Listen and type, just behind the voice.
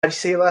do you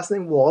say your last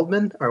name?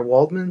 Waldman or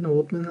Waldman?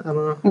 Waldman? I don't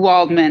know.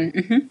 Waldman.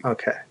 Mm-hmm.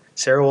 Okay,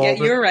 Sarah Yeah,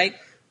 Waldman. you're right.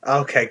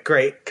 Okay,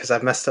 great. Because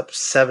I've messed up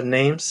 7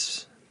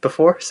 names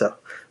before, so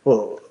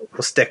we'll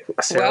stick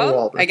with Sarah Well,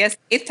 Waldman. I guess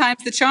 8th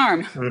time's the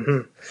charm.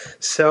 Mm-hmm.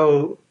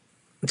 So,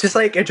 just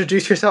like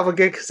introduce yourself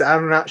again, because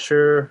I'm not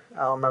sure.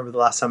 I don't remember the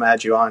last time I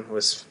had you on. It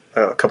was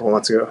a couple of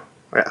months ago.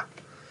 Yeah.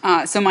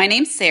 So my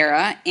name's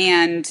Sarah,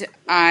 and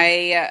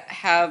I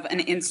have an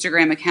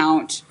Instagram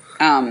account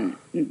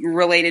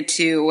related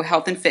to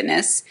health and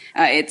fitness.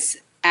 It's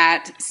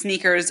at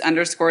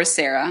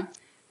sneakers_Sarah.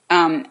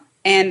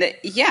 And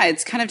yeah,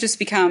 it's kind of just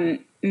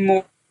become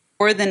more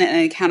than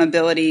an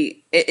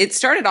accountability. It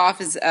started off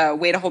as a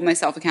way to hold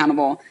myself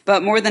accountable,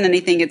 but more than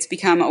anything, it's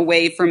become a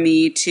way for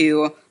me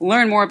to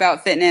learn more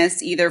about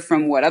fitness, either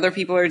from what other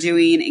people are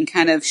doing and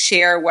kind of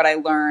share what I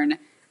learn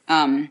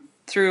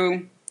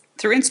through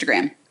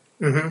Instagram.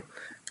 Mm-hmm.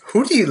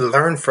 Who do you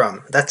learn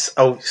from? That's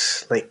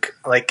like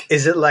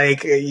is it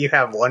like you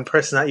have one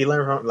person that you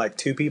learn from, like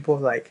 2 people?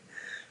 Like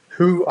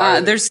who are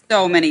there's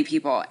so many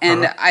people,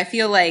 and I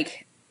feel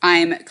like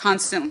I'm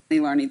constantly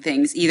learning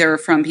things either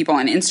from people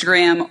on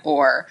Instagram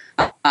or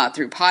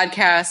through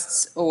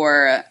podcasts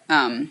or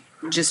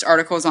just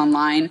articles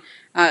online.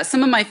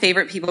 Some of my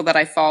favorite people that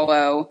I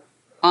follow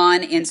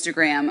on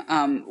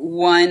Instagram,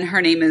 one,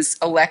 her name is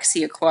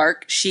Alexia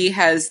Clark. She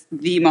has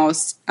the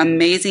most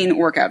amazing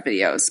workout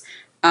videos.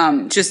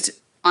 Just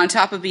on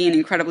top of being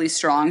incredibly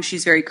strong,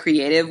 she's very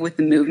creative with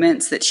the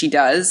movements that she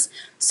does.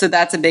 So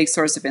that's a big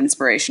source of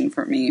inspiration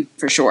for me,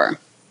 for sure.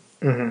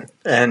 Mm-hmm.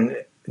 And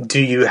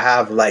do you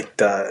have like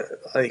do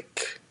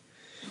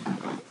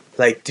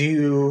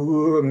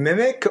you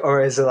mimic,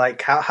 or is it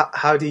like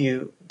how do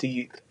you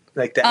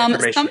like the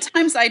information?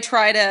 Sometimes I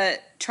try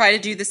to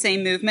do the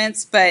same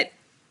movements, but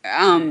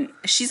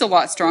she's a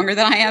lot stronger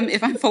than I am,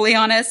 if I'm fully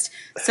honest.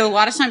 So a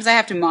lot of times I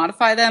have to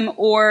modify them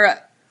or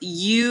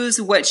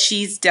use what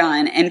she's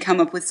done and come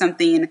up with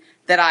something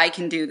that I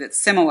can do that's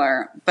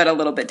similar, but a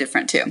little bit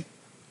different too.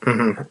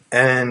 Mm-hmm.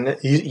 And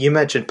you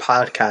mentioned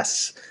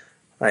podcasts.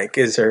 Like,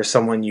 is there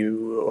someone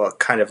you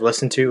kind of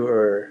listen to,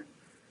 or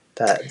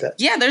that?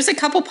 Yeah, there's a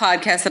couple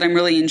podcasts that I'm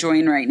really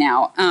enjoying right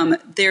now.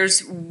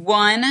 There's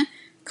one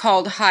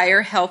called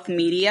Higher Health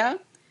Media.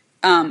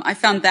 I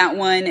found that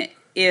one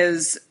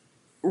is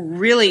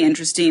really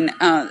interesting.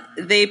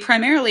 They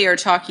primarily are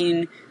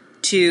talking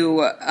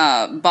to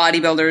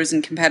bodybuilders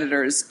and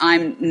competitors.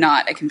 I'm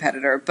not a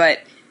competitor,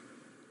 but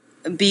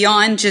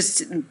beyond just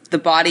the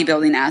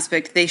bodybuilding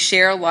aspect, they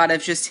share a lot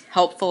of just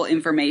helpful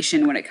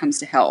information when it comes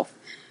to health,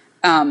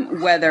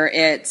 whether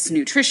it's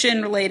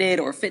nutrition related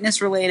or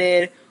fitness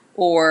related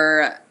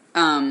or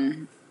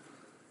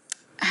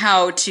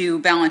how to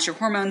balance your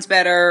hormones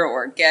better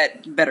or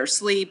get better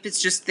sleep.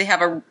 It's just they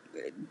have a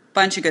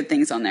bunch of good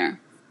things on there.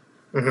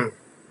 Mm-hmm.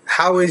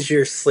 How is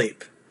your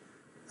sleep?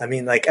 I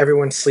mean, like,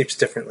 everyone sleeps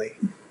differently.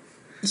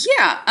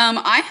 Yeah,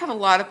 I have a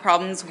lot of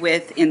problems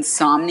with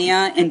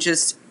insomnia and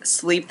just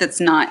sleep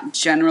that's not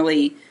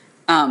generally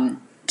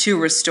too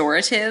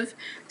restorative.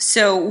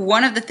 So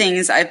one of the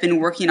things I've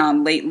been working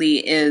on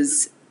lately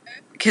is,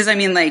 because I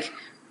mean, like,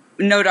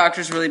 no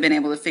doctor's really been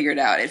able to figure it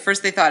out. At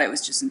first they thought it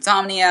was just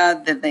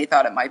insomnia, then they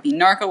thought it might be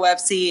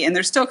narcolepsy, and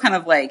they're still kind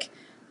of like,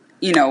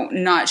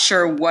 not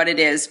sure what it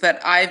is,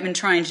 but I've been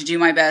trying to do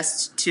my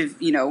best to,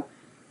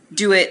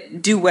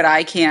 do what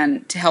I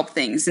can to help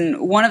things. And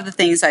one of the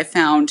things I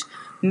found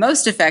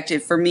most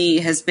effective for me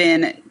has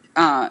been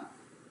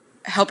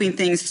helping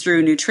things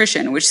through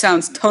nutrition, which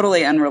sounds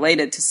totally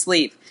unrelated to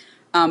sleep,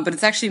 but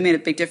it's actually made a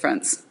big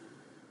difference.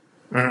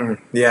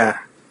 Yeah,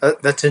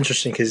 that's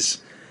interesting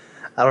because,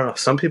 I don't know,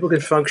 some people can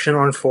function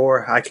on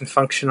 4, I can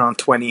function on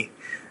 20.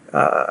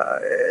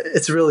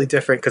 It's really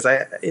different because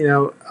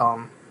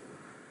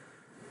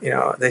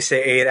they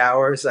say 8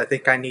 hours. I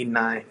think I need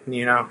 9.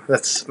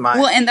 That's my...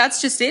 Well, and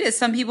that's just it. Is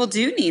some people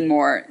do need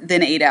more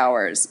than 8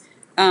 hours.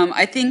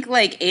 I think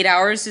like 8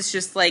 hours is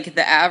just like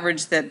the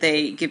average that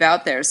they give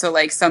out there. So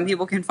like some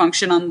people can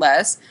function on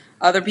less.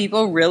 Other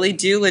people really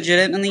do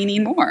legitimately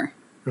need more.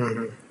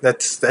 Mm-hmm.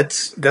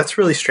 That's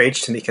really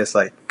strange to me because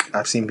like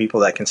I've seen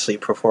people that can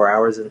sleep for 4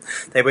 hours and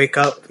they wake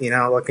up,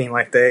 looking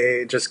like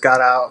they just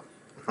got out.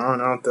 I don't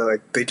know.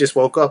 They just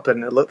woke up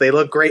and they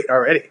look great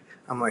already.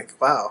 I'm like,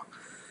 wow.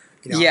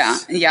 Yeah,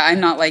 I'm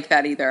not like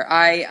that either.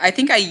 I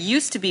think I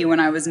used to be when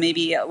I was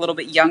maybe a little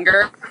bit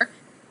younger,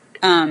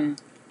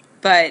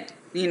 but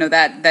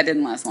that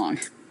didn't last long.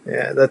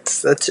 Yeah,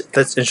 that's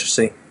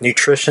interesting.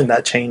 Nutrition,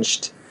 that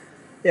changed.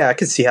 Yeah, I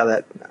could see how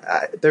that.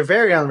 They're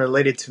very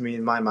unrelated to me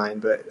in my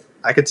mind, but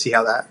I could see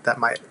how that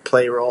might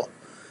play a role.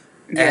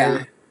 Yeah.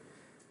 And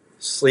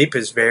sleep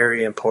is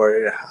very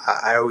important.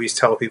 I always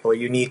tell people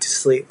you need to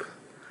sleep.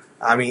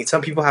 I mean,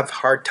 some people have a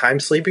hard time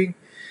sleeping.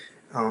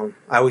 I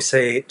always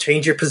say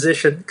change your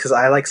position because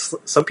I like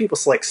some people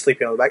like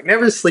sleeping on the back.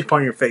 Never sleep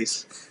on your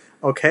face.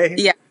 Okay.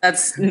 Yeah,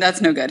 that's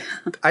no good.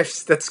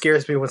 That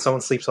scares me when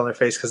someone sleeps on their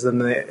face because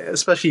then,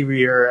 especially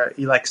if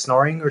you like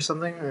snoring or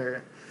something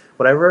or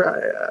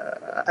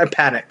whatever, I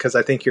panic because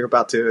I think you're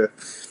about to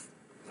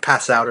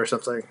pass out or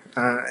something.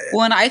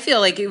 Well, and I feel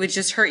like it would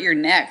just hurt your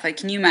neck. Like,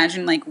 can you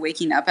imagine like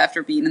waking up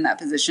after being in that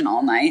position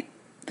all night?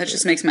 That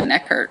just makes my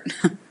neck hurt.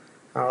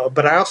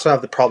 But I also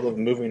have the problem of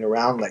moving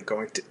around, like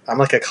I'm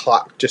like a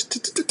clock, just,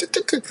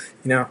 you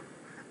know.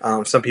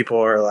 Some people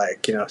are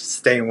like,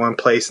 stay in one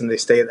place and they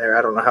stay there.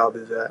 I don't know how to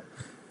do that.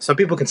 Some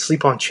people can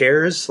sleep on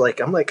chairs. Like,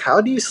 I'm like,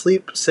 how do you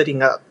sleep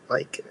sitting up?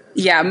 Like,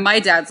 yeah, my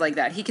dad's like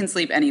that. He can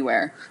sleep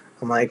anywhere.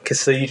 I'm like,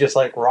 so you just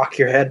like rock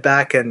your head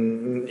back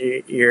and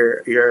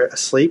you're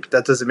asleep?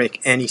 That doesn't make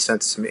any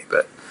sense to me.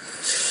 But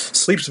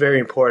sleep's very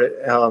important.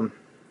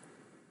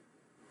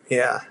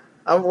 Yeah,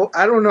 I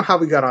don't know how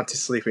we got onto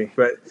sleeping,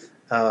 but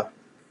I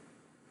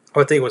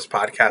think it was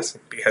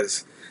podcasting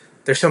because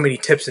there's so many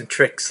tips and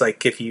tricks.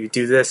 Like if you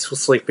do this with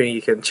sleeping,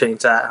 you can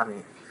change that. I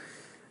mean,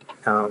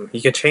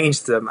 you can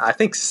change them. I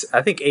think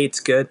 8's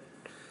good.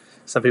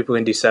 Some people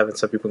can do 7.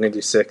 Some people can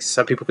do 6.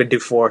 Some people can do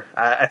 4.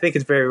 I think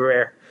it's very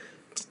rare.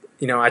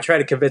 I tried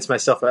to convince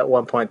myself at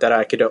one point that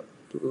I could,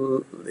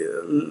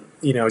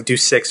 do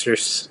 6 or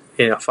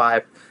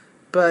 5,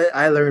 but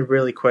I learned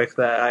really quick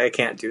that I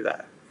can't do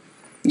that.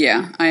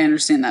 Yeah, I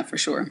understand that for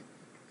sure.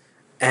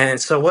 And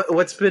so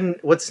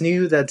what's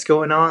new that's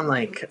going on?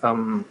 Like,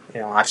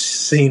 I've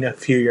seen a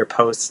few of your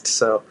posts.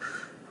 So,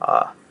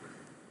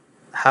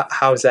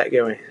 how's that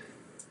going?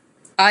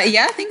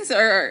 Yeah, things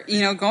are,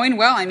 going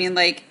well. I mean,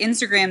 like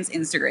Instagram's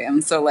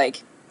Instagram. So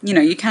like, you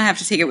kind of have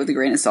to take it with a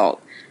grain of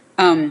salt.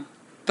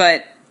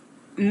 But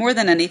more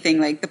than anything,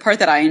 like the part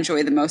that I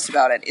enjoy the most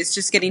about it is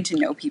just getting to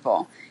know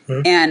people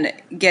and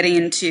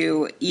getting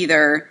to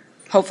either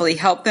hopefully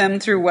help them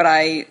through what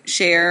I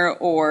share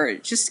or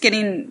just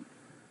getting,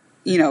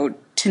 to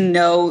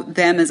know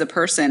them as a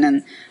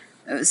person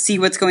and see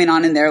what's going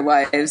on in their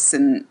lives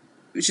and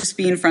just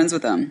being friends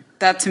with them.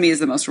 That to me is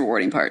the most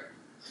rewarding part.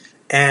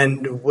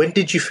 And when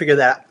did you figure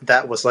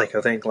that was like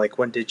a thing? Like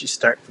when did you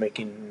start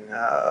making,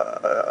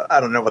 I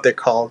don't know what they're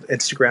called,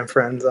 Instagram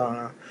friends? I don't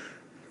know.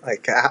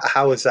 Like,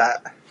 how was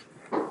that?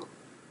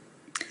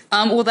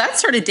 Well, that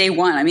started day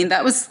one. I mean,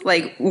 that was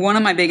like one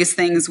of my biggest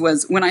things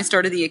was when I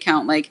started the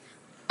account, like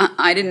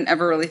I didn't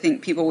ever really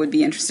think people would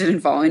be interested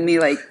in following me.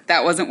 Like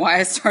that wasn't why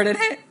I started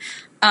it.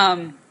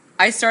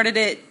 I started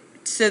it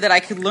so that I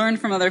could learn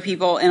from other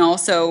people and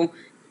also,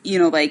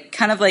 like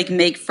kind of like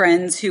make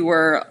friends who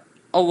were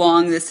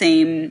along the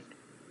same,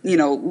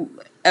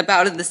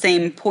 about at the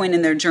same point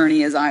in their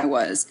journey as I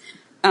was.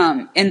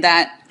 And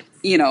that,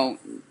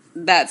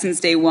 that since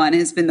day one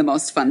has been the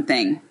most fun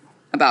thing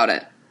about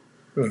it.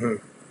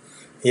 Mm-hmm.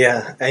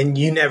 Yeah, and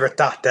you never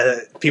thought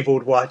that people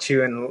would watch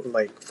you and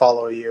like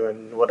follow you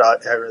and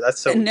whatever. That's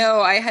so.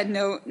 No, I had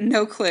no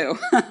clue.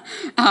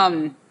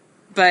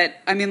 But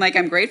I mean, like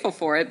I'm grateful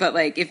for it. But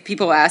like, if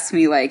people ask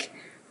me like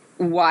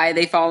why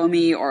they follow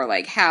me or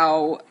like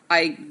how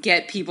I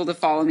get people to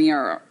follow me,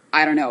 or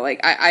I don't know,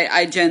 like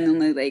I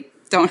genuinely like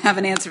don't have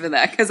an answer for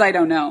that because I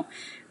don't know.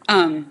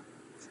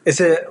 Is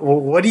it? Well,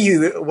 what do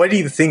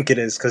you think it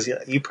is? Because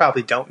you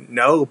probably don't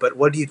know, but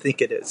what do you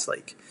think it is?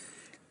 Like,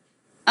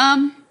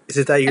 is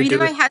it that you're if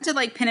I had to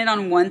like pin it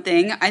on one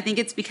thing, I think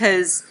it's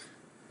because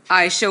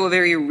I show a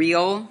very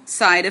real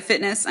side of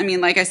fitness. I mean,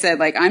 like I said,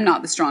 like I'm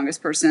not the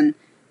strongest person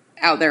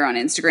out there on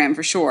Instagram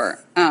for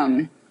sure,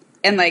 and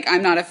like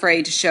I'm not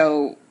afraid to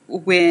show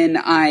when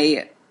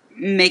I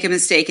make a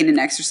mistake in an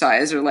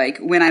exercise or like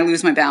when I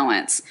lose my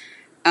balance.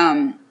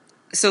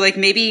 So like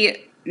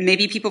maybe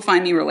people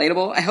find me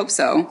relatable. I hope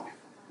so.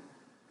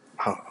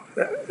 Oh,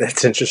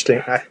 that's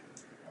interesting.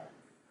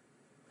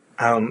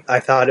 I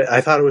thought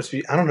it was.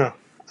 I don't know.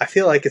 I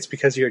feel like it's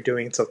because you're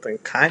doing something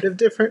kind of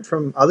different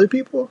from other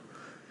people.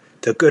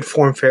 The Good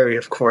Form Fairy,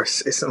 of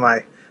course, is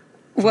my.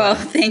 Well,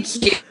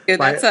 thank you.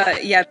 That's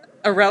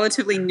a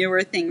relatively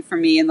newer thing for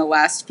me in the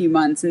last few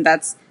months, and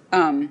that's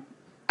I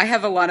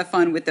have a lot of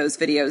fun with those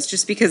videos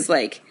just because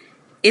like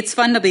it's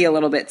fun to be a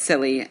little bit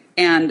silly,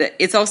 and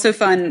it's also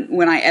fun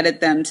when I edit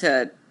them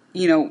to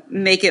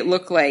make it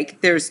look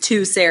like there's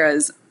 2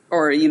 Sarahs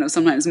or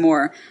sometimes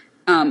more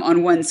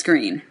on one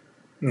screen.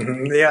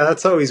 Mm-hmm. Yeah,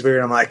 that's always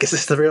weird. I'm like, is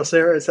this the real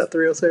Sarah? Is that the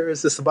real Sarah?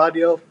 Is this the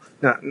body of?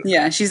 No.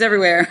 Yeah, she's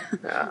everywhere.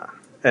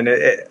 And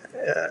it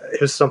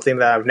was something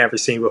that I've never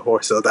seen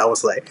before. So that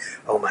was like,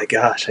 oh my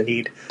gosh, I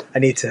need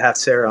to have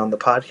Sarah on the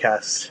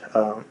podcast.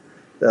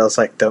 That was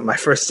like my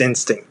first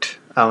instinct.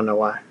 I don't know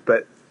why,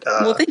 but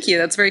well, thank you.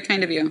 That's very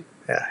kind of you.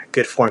 Yeah,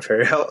 Good Form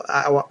Fairy.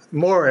 I want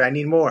more. I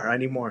need more.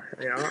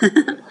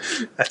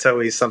 That's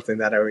always something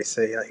that I always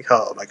say. Like,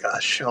 oh my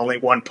gosh, only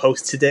one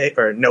post today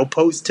or no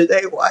post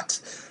today. What?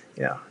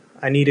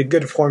 I need a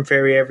Good Form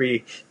Fairy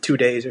every 2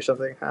 days or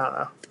something.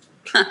 I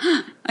don't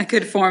know. A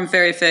Good Form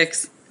Fairy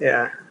fix.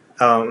 Yeah.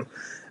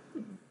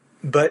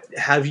 But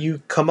have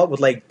you come up with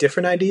like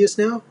different ideas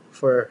now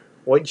for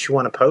what you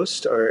want to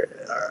post, or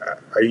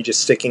are you just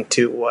sticking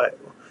to what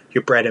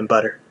your bread and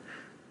butter?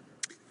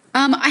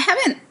 I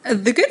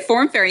haven't. The Good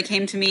Form Fairy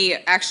came to me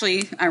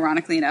actually,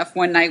 ironically enough,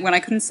 one night when I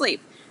couldn't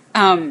sleep.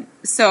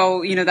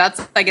 So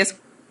that's I guess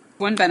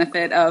one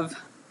benefit of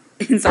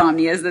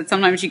insomnia is that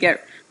sometimes you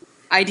get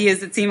ideas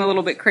that seem a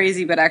little bit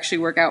crazy but actually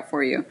work out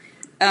for you.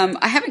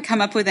 I haven't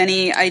come up with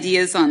any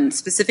ideas on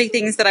specific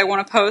things that I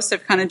want to post.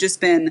 I've kind of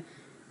just been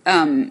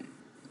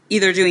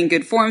either doing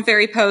good form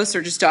fairy posts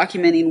or just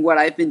documenting what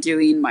I've been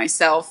doing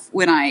myself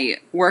when I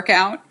work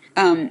out.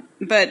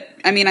 But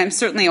I mean, I'm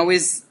certainly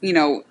always,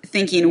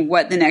 thinking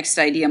what the next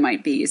idea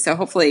might be. So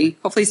hopefully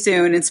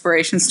soon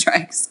inspiration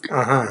strikes.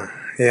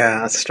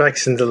 Yeah, it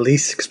strikes in the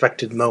least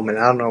expected moment.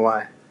 I don't know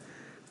why.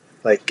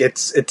 Like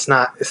it's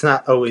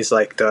not always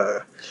like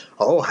I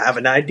have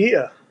an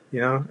idea.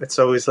 It's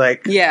always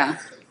like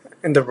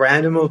in the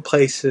random of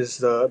places,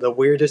 the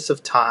weirdest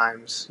of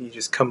times, you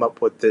just come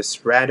up with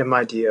this random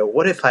idea.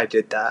 What if I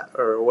did that,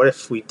 or what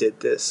if we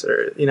did this,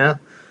 or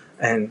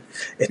and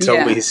it's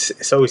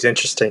always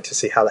interesting to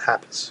see how that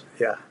happens.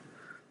 Yeah.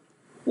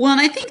 Well,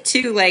 and I think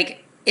too,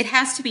 like, it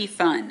has to be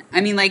fun. I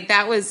mean, like,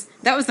 that was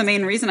the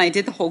main reason I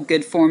did the whole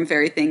good form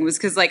fairy thing, was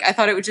because, like, I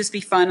thought it would just be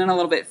fun and a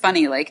little bit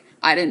funny. Like,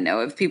 I didn't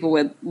know if people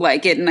would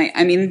like it, and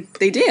I mean,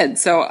 they did.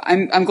 So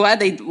I'm glad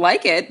they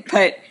like it.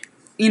 But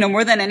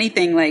more than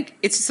anything, like,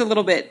 it's just a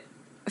little bit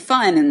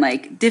fun and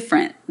like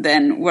different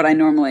than what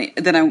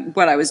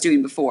I was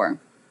doing before.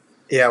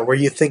 Yeah, were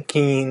you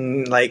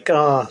thinking like,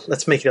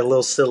 let's make it a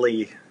little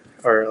silly,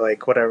 or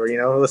like whatever,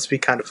 let's be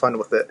kind of fun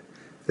with it?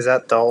 Is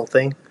that the whole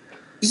thing?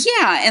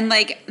 Yeah, and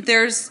like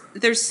there's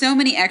so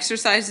many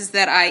exercises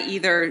that I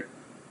either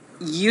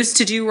used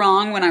to do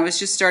wrong when I was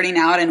just starting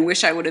out and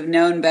wish I would have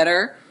known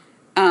better,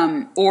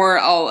 or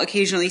I'll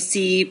occasionally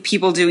see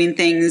people doing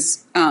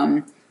things,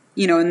 and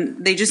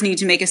they just need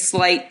to make a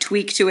slight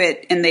tweak to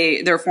it, and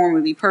their form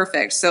would be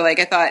perfect. So like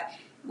I thought,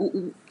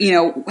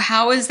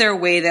 how is there a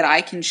way that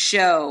I can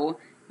show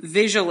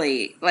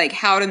visually like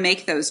how to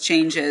make those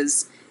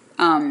changes,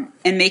 and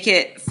make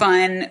it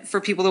fun for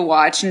people to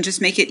watch, and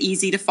just make it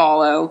easy to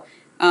follow.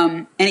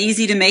 And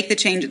easy to make the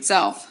change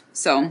itself.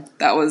 So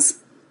that was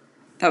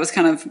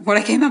kind of what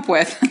I came up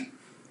with.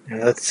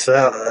 That's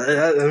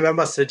that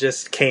must have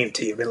just came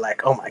to you, been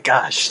like, oh my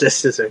gosh,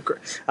 this is I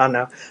don't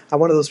know. I'm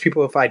one of those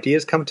people. If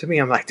ideas come to me,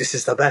 I'm like, this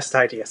is the best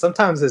idea.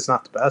 Sometimes it's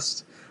not the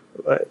best,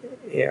 but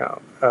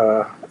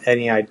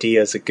any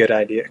idea is a good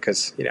idea,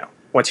 because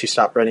once you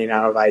stop running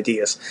out of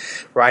ideas,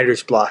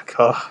 writer's block.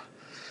 Oh,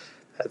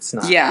 that's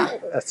not. Yeah.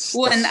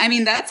 And I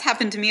mean that's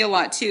happened to me a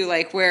lot too.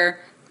 Like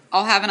where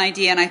I'll have an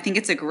idea and I think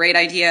it's a great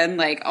idea, and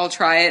like I'll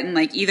try it, and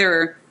like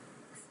either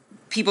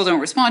people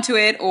don't respond to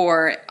it,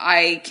 or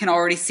I can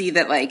already see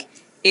that like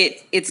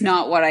it's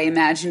not what I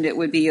imagined it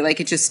would be. Like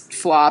it just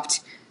flopped.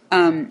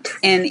 And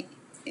like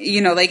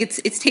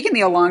it's taken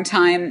me a long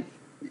time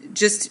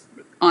just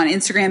on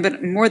Instagram,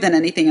 but more than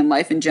anything in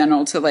life in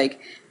general, to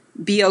like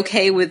be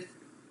okay with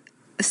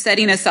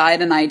setting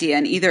aside an idea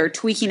and either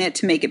tweaking it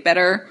to make it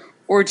better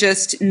or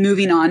just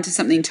moving on to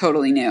something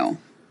totally new.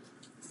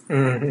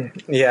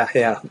 Mm-hmm.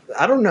 Yeah.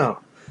 I don't know.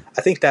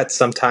 I think that's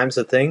sometimes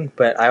a thing,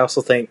 but I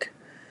also think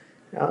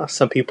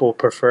some people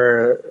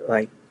prefer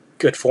like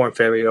good form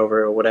fairy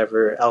over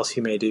whatever else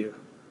you may do.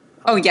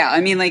 Oh yeah,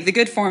 I mean like the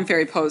good form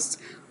fairy posts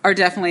are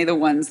definitely the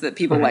ones that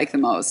people like the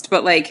most.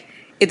 But like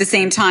at the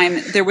same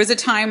time, there was a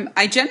time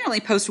I generally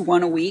post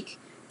one a week.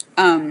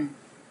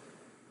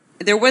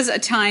 There was a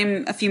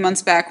time a few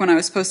months back when I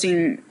was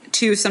posting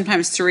 2,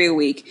 sometimes 3 a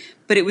week,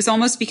 but it was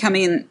almost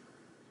becoming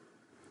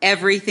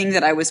everything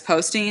that I was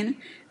posting,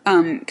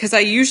 because I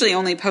usually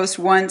only post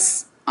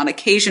once, on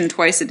occasion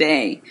twice a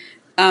day,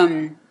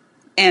 and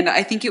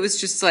I think it was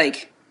just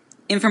like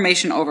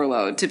information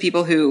overload to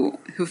people who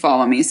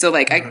follow me. So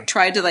like I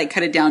tried to like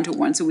cut it down to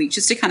once a week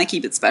just to kind of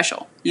keep it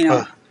special.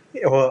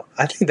 Well,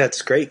 I think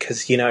that's great,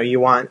 because you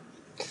want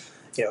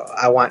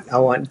I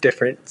want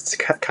different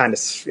kind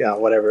of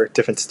whatever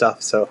different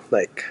stuff. So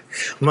like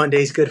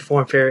Monday's good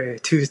form fairy,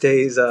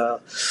 Tuesdays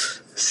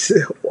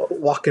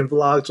walking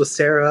vlogs with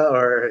Sarah,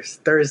 or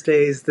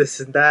Thursdays this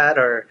and that,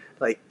 or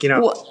like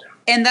Well,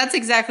 and that's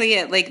exactly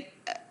it. Like,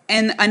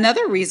 and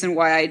another reason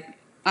why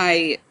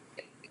I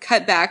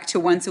cut back to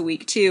once a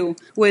week too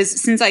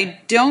was since I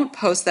don't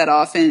post that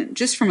often,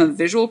 just from a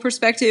visual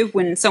perspective,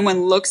 when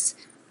someone looks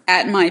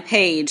at my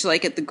page,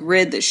 like at the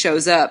grid that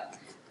shows up,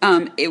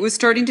 it was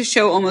starting to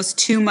show almost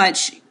too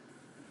much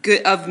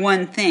good of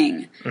one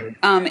thing.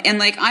 And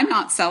like I'm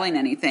not selling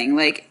anything,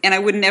 like, and I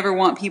would never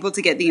want people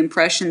to get the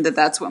impression that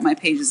that's what my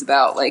page is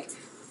about. Like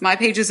my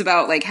page is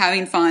about like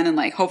having fun and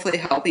like hopefully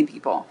helping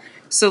people.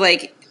 So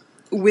like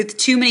with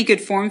too many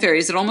good form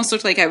fairies, it almost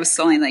looked like I was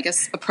selling like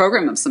a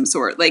program of some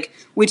sort, like,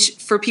 which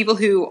for people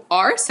who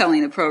are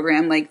selling a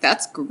program, like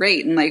that's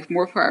great, and like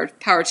more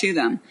power to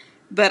them.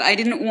 But I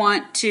didn't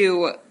want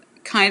to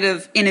kind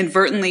of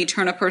inadvertently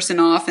turn a person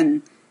off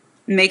and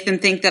make them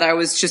think that I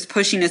was just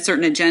pushing a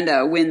certain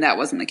agenda when that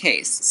wasn't the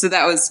case. So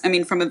that was, I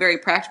mean, from a very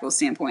practical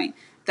standpoint,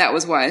 that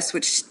was why I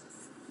switched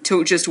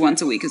to just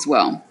once a week as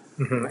well.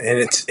 And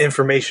it's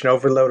information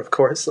overload, of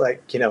course.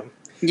 Like, Yeah.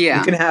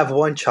 You can have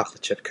one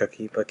chocolate chip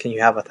cookie, but can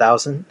you have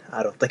 1,000?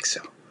 I don't think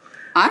so.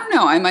 I don't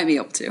know. I might be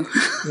able to.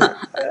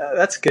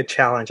 That's a good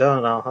challenge. I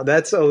don't know.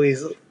 That's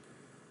always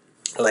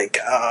like,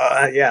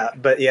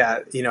 but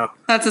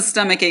that's a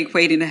stomach ache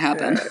waiting to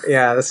happen.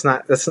 You're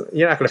not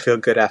going to feel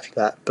good after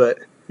that, but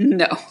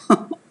no.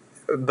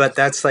 but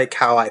that's like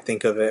how I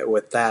think of it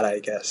with that, I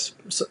guess.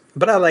 So,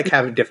 but I like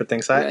having different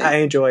things. Right. I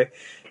enjoy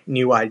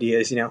new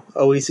ideas.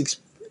 Always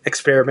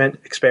experiment.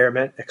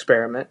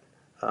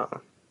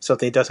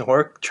 Something doesn't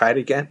work, try it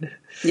again.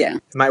 Yeah.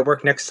 It might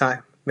work next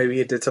time. Maybe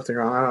you did something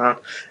wrong. I don't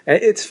know.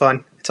 It's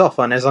fun. It's all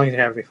fun as long as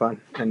you're having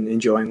fun and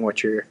enjoying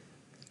what you're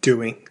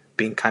doing.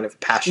 Being kind of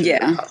passionate.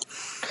 Yeah.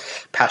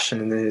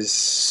 Passion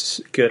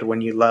is good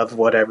when you love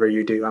whatever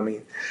you do. I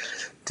mean,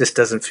 this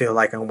doesn't feel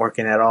like I'm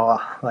working at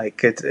all.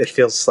 Like it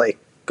feels like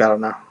I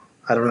don't know.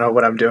 I don't know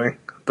what I'm doing,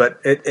 but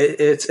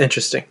it's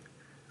interesting.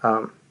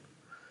 I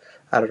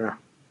don't know.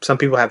 Some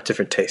people have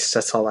different tastes.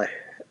 That's all I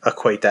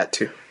equate that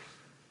to.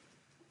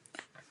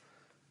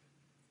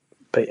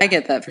 But yeah. I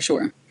get that for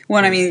sure.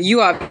 Well, I mean,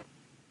 you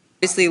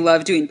obviously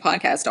love doing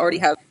podcasts. Already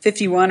have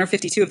 51 or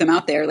 52 of them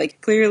out there.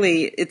 Like,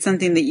 clearly it's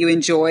something that you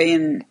enjoy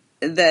and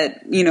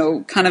that,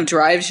 kind of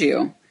drives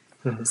you.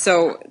 Mm-hmm.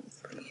 So,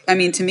 I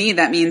mean, to me,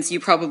 that means you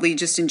probably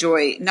just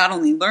enjoy not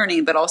only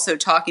learning, but also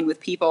talking with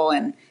people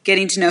and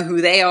getting to know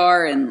who they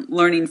are and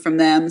learning from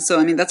them. So,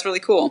 I mean, that's really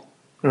cool.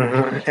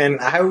 Mm-hmm. And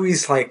I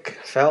always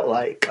felt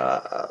like,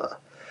 a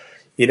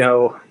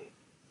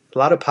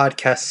lot of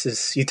podcasts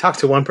is you talk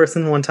to one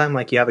person one time,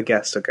 like you have a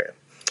guest. Okay.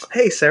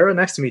 Hey, Sarah,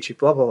 nice to meet you,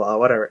 blah, blah, blah,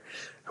 whatever.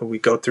 We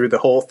go through the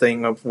whole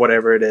thing of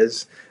whatever it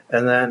is.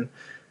 And then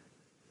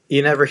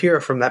you never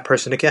hear from that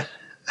person again.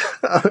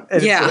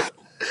 Yeah.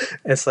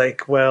 It's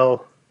like,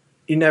 well,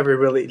 you never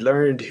really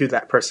learned who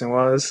that person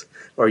was,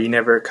 or you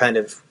never kind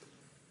of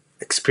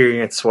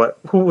experienced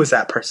who was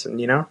that person,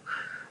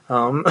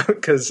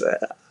 because,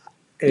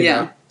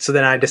 so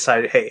then I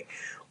decided, hey,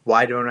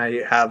 why don't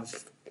I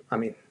have,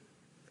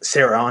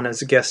 Sarah on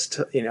as a guest,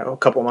 a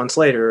couple months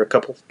later,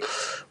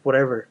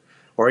 whatever,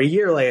 or a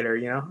year later,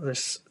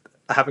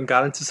 I haven't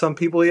gotten to some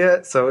people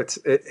yet. So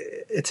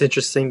it's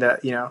interesting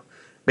that,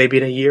 maybe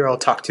in a year I'll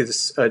talk to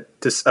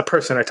a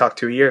person I talked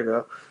to a year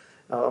ago.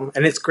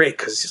 And it's great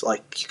because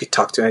you could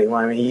talk to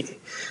anyone. I mean,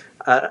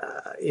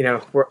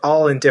 we're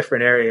all in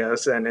different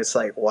areas and it's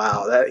like,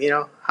 wow,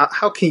 that,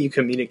 how can you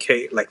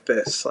communicate like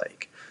this?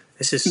 Like,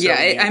 this is so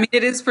neat. I mean,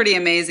 it is pretty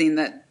amazing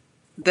that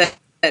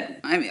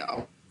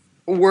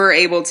we're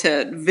able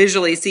to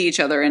visually see each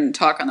other and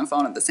talk on the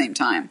phone at the same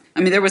time.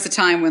 I mean, there was a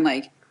time when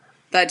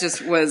that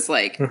just was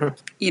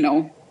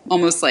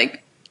almost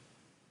like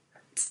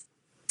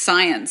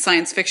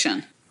science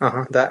fiction.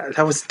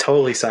 That was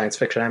totally science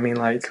fiction. I mean,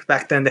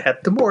 back then they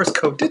had the Morse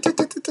code.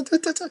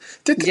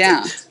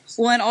 Yeah.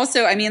 Well, and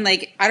also, I mean,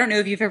 I don't know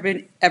if you've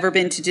ever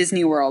been to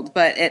Disney World,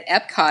 but at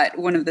Epcot,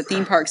 one of the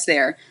theme parks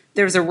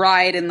there's a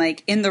ride, and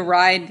in the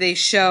ride they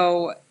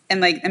show.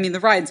 And the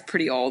ride's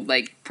pretty old,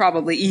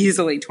 probably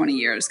easily 20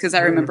 years. Cause I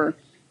remember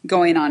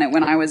going on it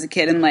when I was a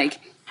kid. And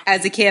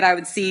as a kid, I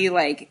would see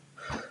the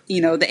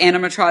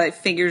animatronic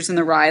figures in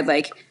the ride,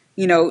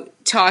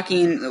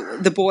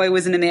 talking, the boy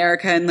was in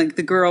America and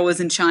the girl was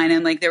in China.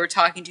 And they were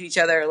talking to each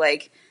other,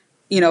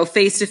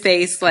 face to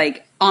face,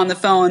 on the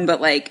phone,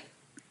 but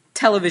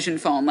television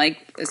phone,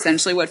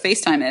 essentially what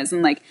FaceTime is.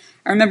 And I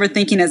remember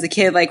thinking as a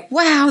kid,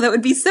 wow, that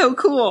would be so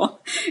cool.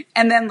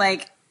 And then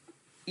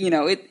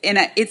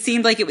it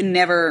seemed like it would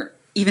never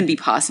even be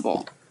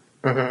possible.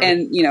 Mm-hmm.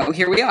 And,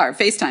 here we are,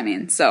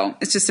 FaceTiming. So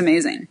it's just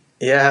amazing.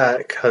 Yeah,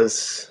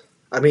 because,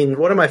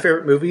 one of my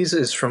favorite movies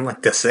is from, the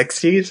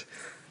 60s.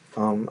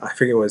 I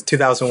forget it was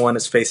 2001 A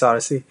Space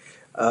Odyssey.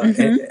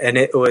 And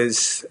it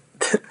was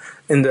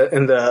in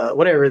the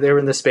whatever, they were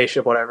in the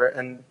spaceship, whatever,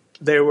 and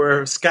they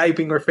were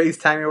Skyping or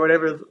FaceTiming or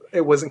whatever.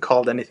 It wasn't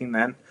called anything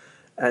then.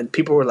 And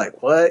people were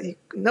like, what?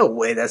 No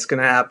way that's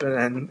going to happen.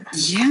 And,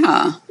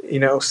 yeah,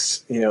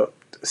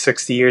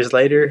 60 years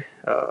later,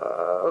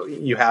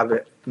 you have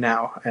it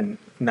now, and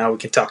now we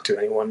can talk to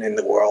anyone in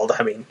the world.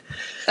 I mean,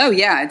 oh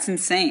yeah, it's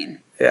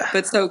insane. Yeah,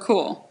 but so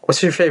cool.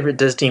 What's your favorite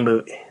Disney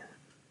movie?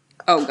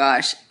 Oh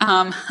gosh,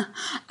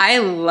 I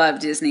love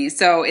Disney,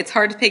 so it's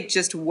hard to pick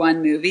just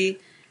one movie.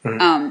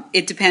 Mm-hmm.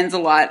 It depends a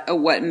lot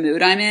on what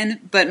mood I'm in,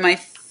 but my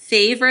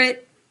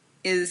favorite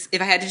is, if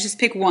I had to just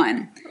pick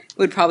one,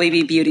 would probably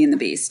be Beauty and the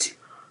Beast.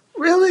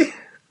 Really?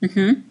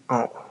 Mm-hmm.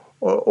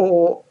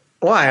 Oh.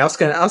 Why? I was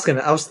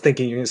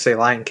thinking you were gonna say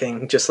Lion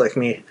King, just like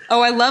me.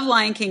 Oh, I love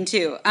Lion King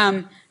too.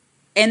 And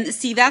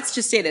see, that's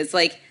just it. It's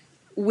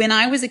when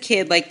I was a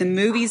kid, the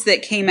movies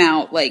that came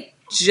out,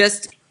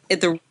 just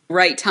at the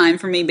right time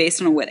for me, based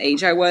on what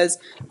age I was,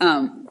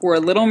 were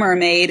Little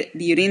Mermaid,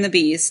 Beauty and the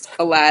Beast,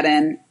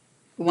 Aladdin,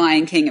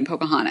 Lion King, and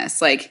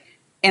Pocahontas.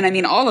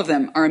 And all of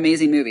them are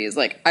amazing movies.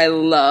 I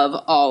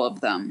love all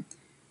of them.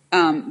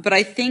 But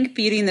I think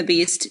Beauty and the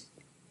Beast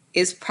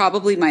is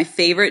probably my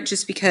favorite,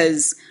 just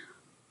because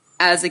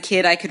as a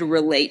kid, I could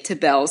relate to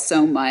Belle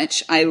so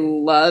much. I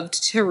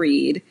loved to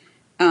read.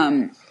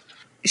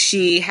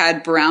 She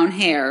had brown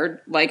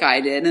hair like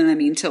I did.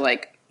 And to a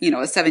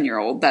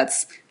 7-year-old,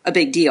 that's a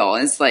big deal.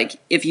 It's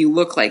if you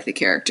look like the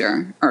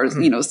character, or,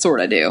 sort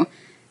of do.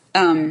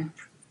 And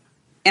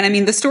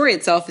the story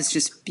itself is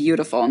just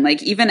beautiful.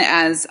 And even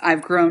as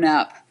I've grown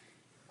up,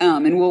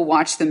 and we'll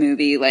watch the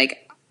movie,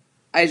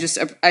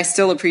 I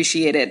still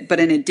appreciate it,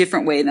 but in a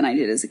different way than I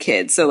did as a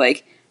kid. So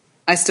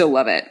I still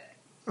love it.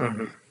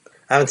 Hmm.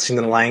 I haven't seen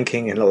The Lion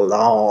King in a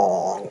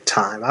long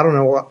time. I don't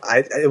know what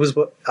I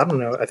don't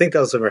know. I think that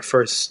was my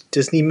first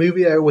Disney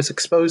movie I was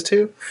exposed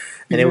to,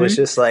 and it was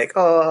Hmm. just like,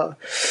 oh,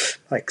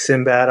 like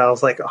Sinbad. I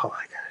was like, oh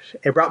my gosh,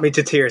 it brought me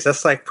to tears.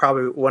 That's like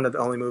probably one of the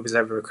only movies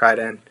I've ever cried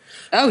in.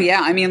 Oh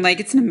yeah, I mean, like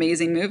it's an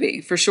amazing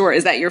movie for sure.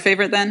 Is that your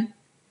favorite then?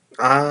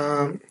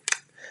 Um,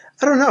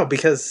 I don't know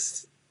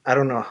because I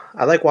don't know.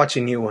 I like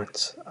watching new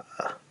ones.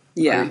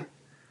 Yeah.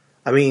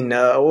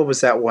 What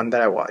was that one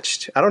that I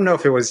watched? I don't know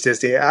if it was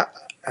Disney.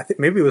 I think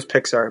maybe it was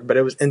Pixar, but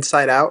it was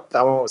Inside Out.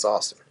 That one was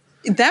awesome.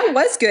 That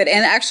was good.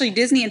 And actually,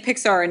 Disney and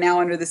Pixar are now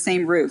under the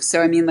same roof.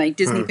 So, I mean, like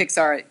Disney,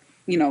 Pixar,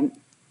 you know,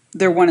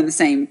 they're one and the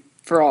same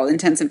for all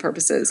intents and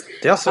purposes.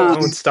 They also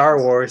own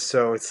Star Wars,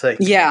 so it's like,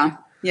 Yeah.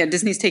 Yeah.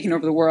 Disney's taking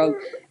over the world.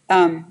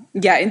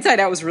 Yeah. Inside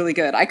Out was really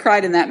good. I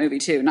cried in that movie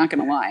too, not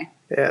going to lie.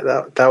 yeah,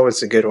 that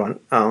was a good one.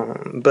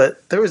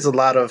 But there was a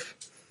lot of,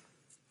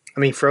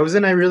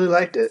 Frozen. I really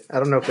liked it. I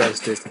don't know if that was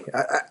Disney.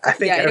 I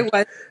think Yeah, it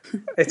was.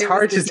 it's it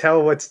hard was to Disney.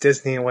 tell what's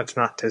Disney and what's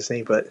not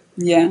Disney. But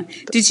Yeah.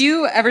 Did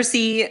you ever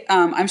see,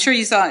 I'm sure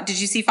you saw, did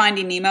you see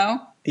Finding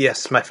Nemo?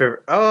 yes, my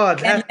favorite. Oh,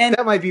 And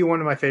that might be one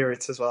of my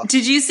favorites as well.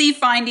 did you see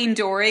Finding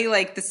Dory,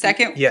 like the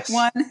second Yes.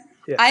 one?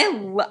 Yeah.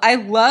 I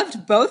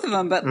loved both of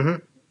them, but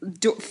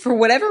for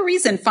whatever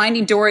reason,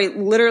 Finding Dory,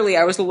 literally,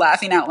 I was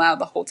laughing out loud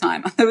the whole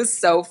time. It was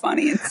so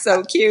funny and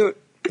so cute.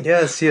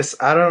 Yes.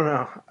 I don't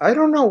know. I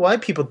don't know why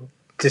people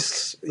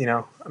just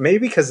maybe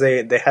because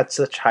they had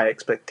such high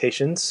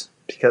expectations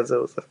because it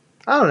was.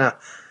 I don't know.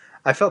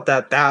 I felt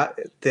that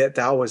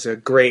was a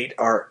great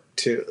arc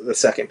to the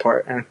second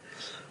part,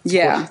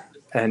 Yeah,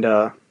 and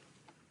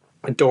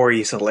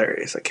Dory's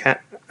hilarious. I can't.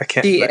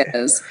 she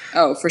is.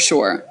 Oh, for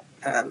sure.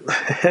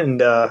 And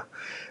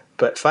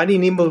but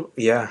Finding Nemo,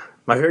 yeah.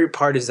 My favorite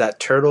part is that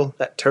turtle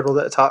that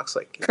talks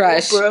like,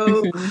 Crush.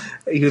 "Oh, bro."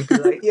 He'd be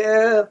like,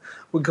 "Yeah,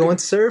 we're going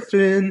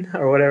surfing,"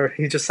 or whatever.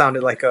 He just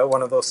sounded like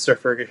one of those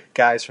surfer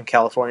guys from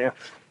California.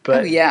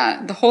 But Oh,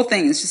 yeah. The whole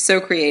thing is just so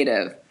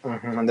creative.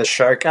 and the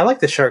shark, I like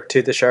the shark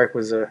too. The shark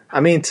was The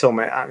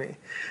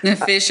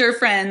fish are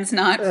friends,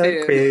 not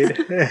food. great.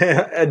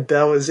 And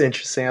that was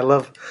interesting. I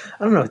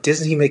don't know,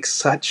 Disney makes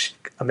such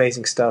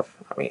amazing stuff.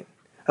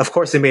 Of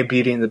course they made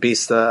Beauty and the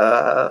Beast,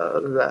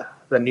 the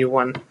new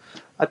one.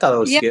 I thought it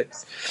was Yeah. good.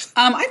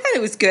 I thought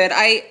it was good.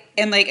 I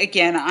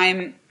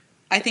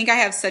think I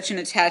have such an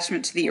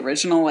attachment to the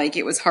original. Like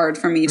it was hard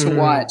for me to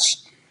watch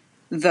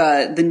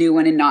the new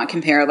one and not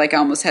compare. Like I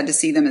almost had to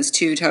see them as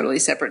two totally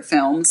separate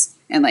films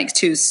and like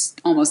two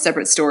almost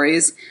separate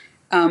stories.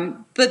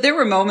 But there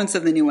were moments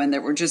of the new one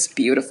that were just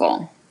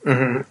beautiful.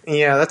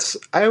 Yeah,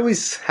 I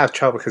always have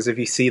trouble because if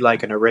you see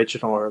like an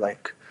original or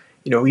like,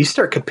 you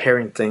start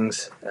comparing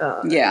things,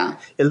 Yeah,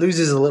 it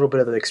loses a little bit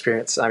of the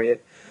experience.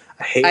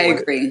 I hate I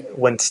agree.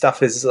 when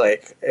stuff is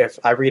like, if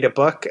I read a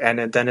book and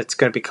then it's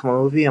going to become a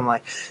movie, I'm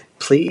like,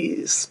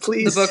 please.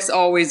 The book's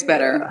always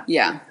better.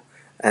 Yeah.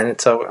 And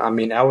so,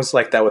 I was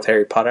like that with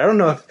Harry Potter. I don't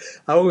know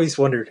I always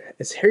wondered,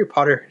 is Harry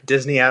Potter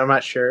Disney? I'm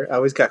not sure. I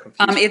always got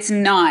confused. It's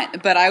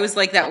not, but I was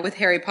like that with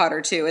Harry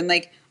Potter too. And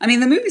like,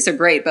 the movies are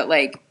great, but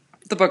like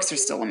the books are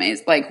still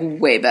amazing, like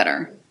way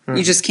better.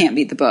 You just can't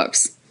beat the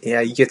books. Yeah,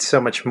 you get so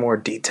much more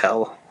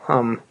detail.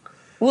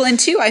 Well, and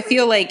two, I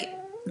feel like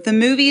the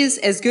movies,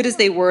 as good as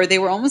they were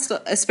almost,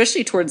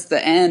 especially towards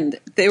the end,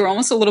 they were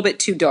almost a little bit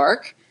too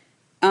dark.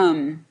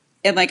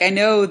 And like, I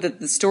know that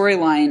the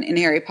storyline in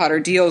Harry Potter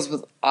deals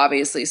with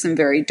obviously some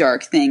very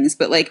dark things,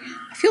 but like,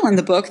 I feel in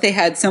the book they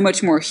had so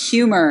much more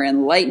humor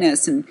and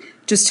lightness and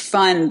just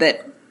fun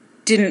that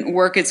didn't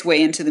work its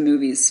way into the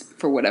movies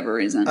for whatever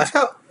reason. I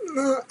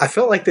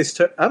felt like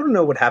I don't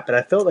know what happened.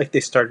 I felt like they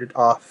started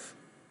off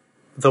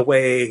the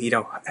way,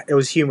 it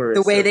was humorous.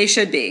 The way they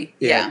should be.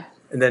 Yeah.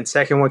 And then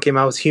second one came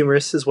out was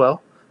humorous as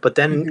well. But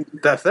then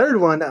the third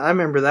one, I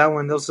remember that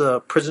one. That was a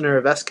Prisoner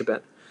of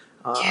Azkaban.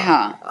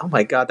 Yeah. Oh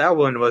my god, that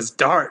one was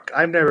dark.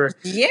 I've never.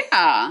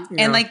 Yeah.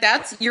 And like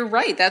you're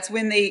right. That's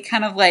when they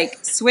kind of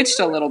like switched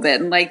a little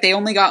bit and like they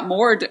only got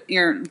more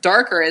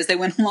darker as they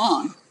went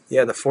along.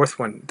 Yeah, the fourth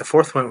one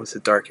was the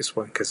darkest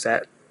one because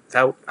that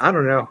I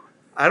don't know.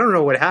 I don't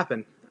know what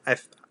happened. I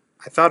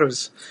thought it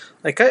was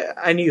like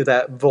I knew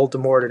that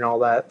Voldemort and all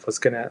that was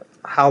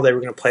how they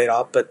were gonna play it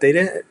off, but they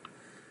didn't.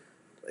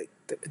 Like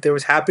there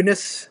was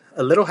happiness,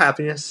 a little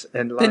happiness,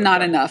 and But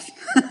not enough.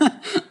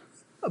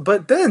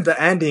 But then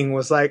the ending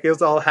was like it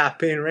was all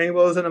happy and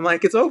rainbows, and I'm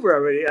like, it's over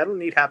already. I don't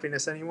need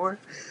happiness anymore.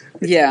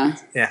 Yeah.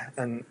 Yeah,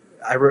 and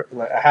I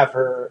have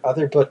her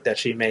other book that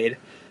she made,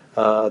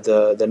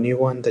 the new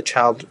one, A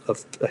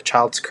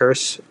Child's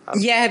Curse.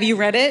 Yeah. Have you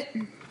read it?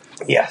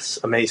 Yes,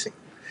 amazing.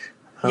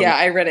 Yeah,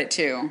 I read it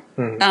too.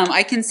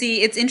 I can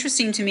see it's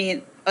interesting to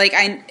me. Like,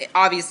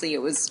 obviously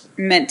it was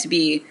meant to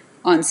be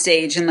on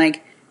stage, and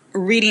like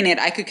reading it,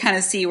 I could kind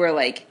of see where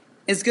like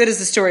as good as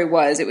the story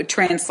was, it would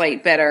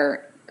translate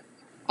better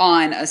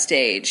on a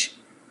stage.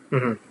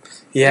 Yeah,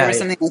 there was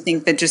something I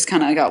think that just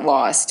kind of got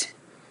lost.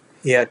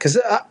 Yeah, because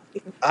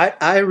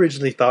I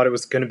originally thought it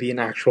was going to be an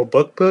actual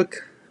book,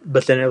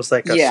 but then it was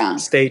like a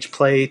stage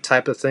play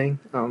type of thing.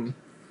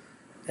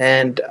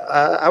 And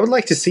I would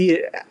like to see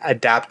it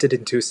adapted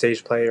into a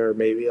stage play or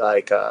maybe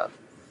like a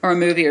or a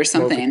movie or movie.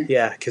 something.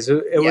 Yeah, because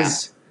it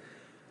was,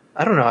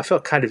 I don't know, I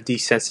felt kind of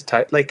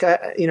desensitized. Like,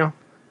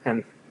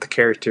 and the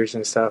characters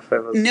and stuff.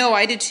 It was, No,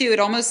 I did too. It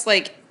almost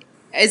like,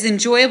 as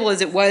enjoyable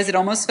as it was, it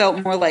almost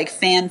felt more like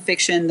fan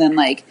fiction than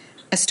like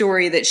a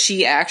story that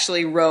she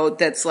actually wrote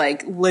that's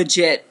like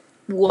legit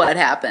what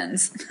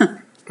happens.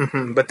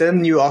 But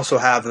then you also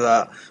have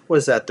what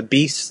is that? The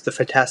Beast, the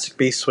Fantastic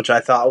Beasts, which I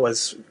thought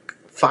was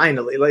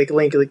finally like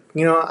Link.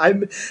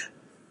 I'm.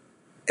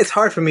 It's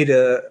hard for me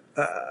to,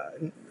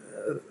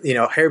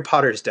 Harry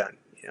Potter's done.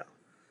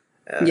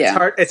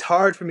 Yeah. It's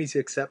hard for me to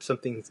accept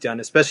something's done,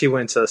 especially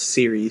when it's a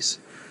series.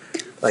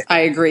 Like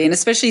I agree. And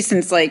especially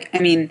since, like, I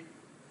mean,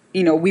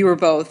 we were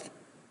both,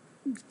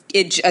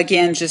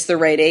 again, just the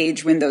right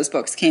age when those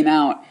books came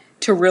out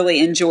to really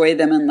enjoy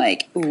them and,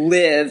 like,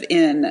 live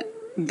in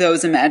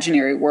those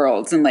imaginary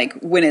worlds. And, like,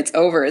 when it's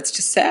over, it's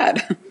just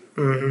sad.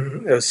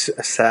 It was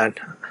sad.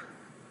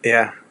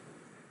 Yeah.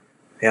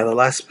 Yeah, the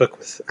last book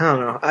was, I don't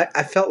know.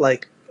 I felt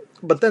like,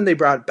 but then they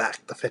brought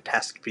back the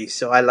Fantastic Beasts,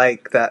 so I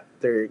like that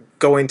they're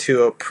going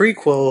to a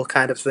prequel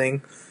kind of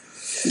thing.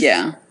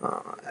 Yeah.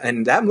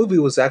 And that movie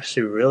was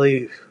actually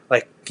really,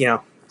 like,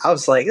 I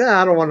was like,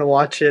 I don't want to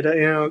watch it,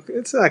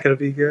 it's not going to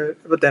be good.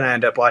 But then I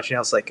ended up watching it, I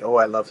was like, oh,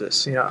 I love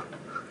this, I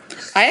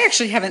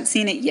actually haven't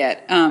seen it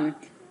yet.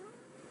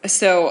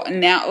 So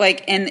now,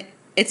 like, and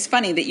it's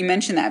funny that you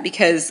mentioned that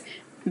because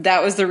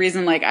that was the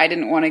reason, like, I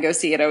didn't want to go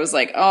see it. I was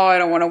like, oh, I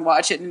don't want to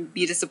watch it and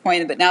be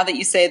disappointed. But now that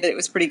you say that it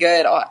was pretty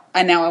good, I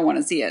want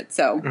to see it.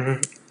 So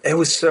It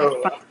was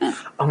so,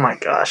 oh my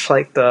gosh,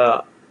 like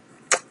the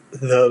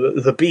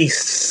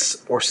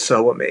beasts were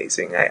so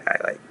amazing. I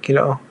like,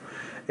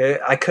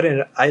 I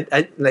couldn't,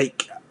 I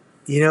like,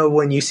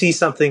 when you see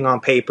something on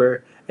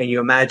paper and you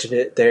imagine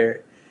it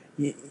there,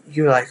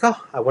 you're like,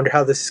 oh, I wonder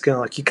how this is going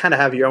to look. You kind of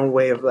have your own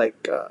way of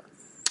like,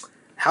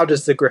 how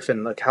does the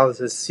griffin look? How does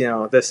this,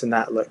 this and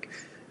that look?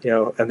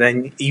 And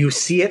then you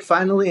see it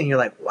finally and you're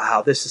like,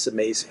 wow, this is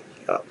amazing.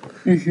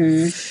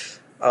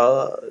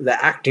 The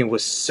acting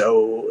was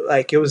so,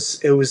 like, it was,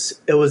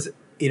 because,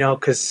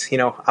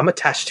 I'm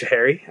attached to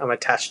Harry. I'm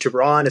attached to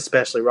Ron,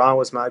 especially. Ron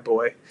was my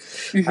boy.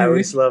 I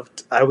always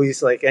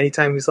like,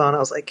 anytime he's on, I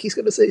was like, he's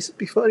going to say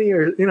something funny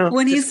or,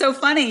 When he's so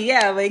funny,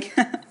 yeah, like,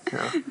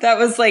 that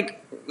was,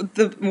 like,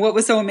 what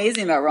was so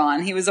amazing about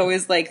Ron. He was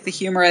always, like,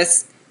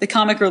 the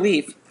comic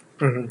relief.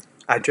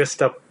 I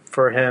dressed up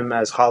for him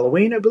as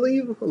Halloween, I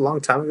believe, a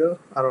long time ago.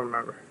 I don't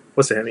remember.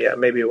 Was it him? Yeah,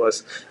 maybe it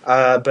was.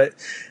 But,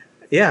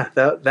 yeah,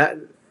 that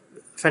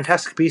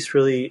Fantastic Beasts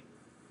really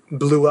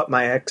blew up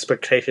my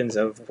expectations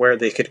of where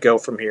they could go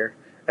from here,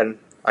 and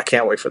I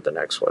can't wait for the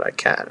next one. I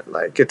can't.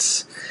 Like,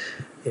 it's,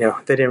 they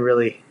didn't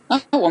really.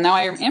 Oh well, now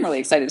I am really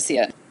excited to see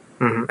it.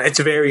 It's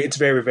very,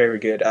 very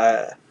good.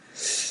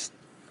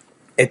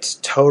 It's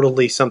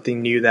totally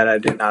something new that I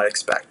did not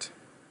expect.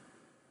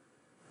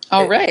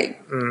 All right.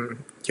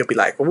 You'll be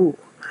like, ooh,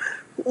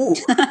 ooh,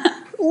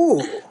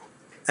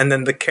 and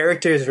then the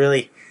characters.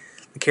 There's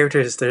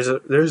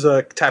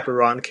a type of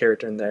Ron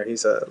character in there.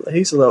 He's a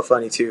little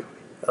funny too.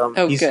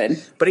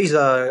 Good. But he's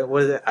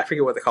what is it? I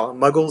forget what they call him.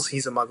 Muggles.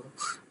 He's a Muggle.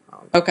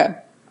 Okay.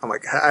 Oh my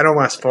god! I don't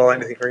want to spoil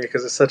anything for you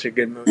because it's such a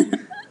good movie.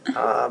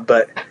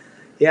 But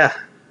yeah,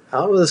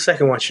 the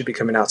second one should be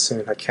coming out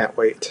soon. I can't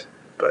wait.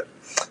 But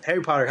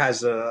Harry Potter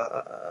has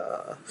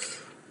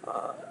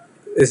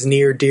is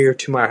near dear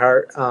to my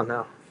heart. I don't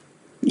know.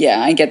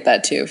 Yeah, I get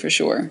that too for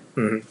sure.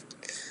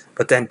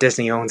 But then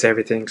Disney owns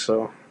everything,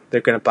 so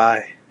they're gonna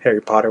buy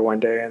Harry Potter one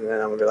day, and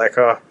then I'm gonna be like,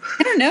 oh.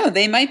 I don't know.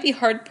 They might be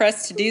hard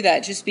pressed to do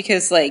that, just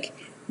because, like,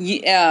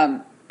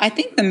 I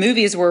think the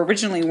movies were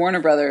originally Warner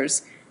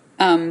Brothers,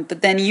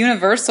 but then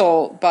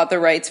Universal bought the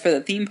rights for the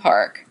theme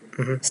park.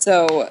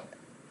 So,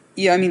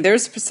 I mean,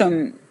 there's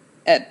some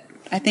at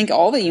I think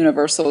all the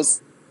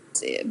Universals,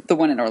 the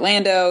one in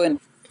Orlando and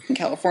in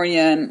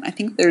California, and I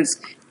think there's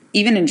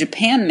even in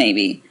Japan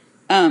maybe.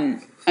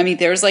 I mean,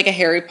 there's like a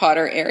Harry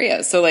Potter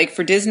area. So, like,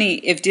 for Disney,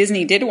 if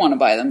Disney did want to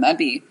buy them, that'd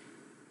be.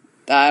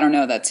 I don't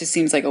know. That just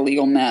seems like a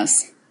legal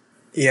mess.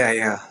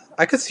 Yeah.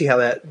 I could see how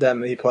that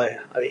may play.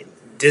 I mean,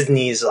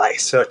 Disney's like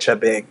such a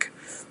big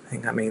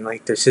thing. I mean,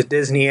 like, there's a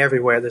Disney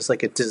everywhere. There's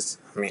like I've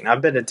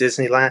been to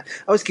Disneyland. I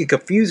always get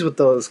confused with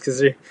those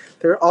because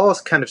they're all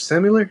kind of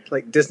similar.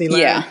 Like Disneyland.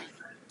 Yeah.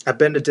 I've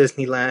been to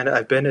Disneyland.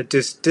 I've been to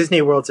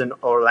Disney World's in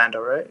Orlando,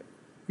 right?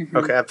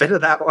 Okay, I've been to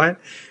that one.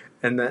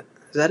 And then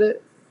is that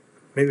it?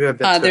 Maybe I've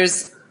been.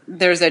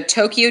 There's a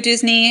Tokyo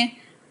Disney,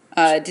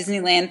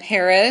 Disneyland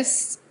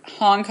Paris,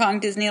 Hong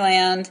Kong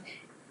Disneyland,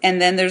 and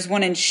then there's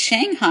one in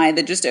Shanghai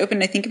that just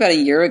opened, I think, about a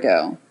year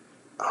ago.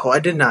 Oh, I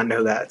did not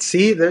know that.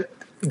 See,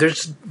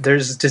 there's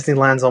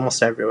Disneylands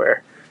almost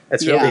everywhere.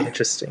 It's really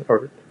interesting.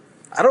 Or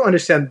I don't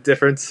understand the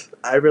difference.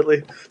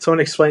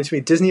 Someone explained to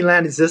me,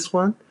 Disneyland is this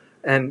one,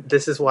 and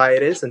this is why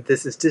it is, and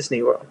this is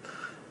Disney World.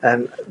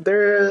 And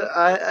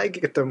I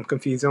get them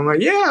confused. I'm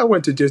like, yeah, I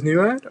went to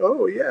Disneyland.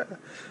 Oh, yeah.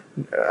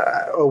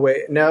 Oh,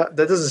 wait. No,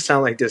 that doesn't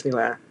sound like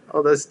Disneyland.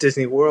 Oh, that's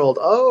Disney World.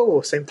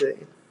 Oh, same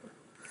thing.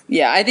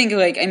 Yeah, I think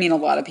like I mean a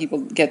lot of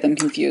people get them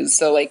confused.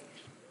 So like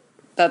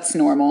that's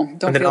normal.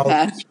 Don't feel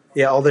bad.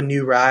 Yeah, all the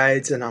new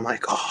rides, and I'm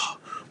like, oh,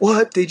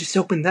 what? They just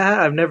opened that?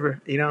 I've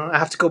never, I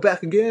have to go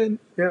back again.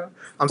 Yeah,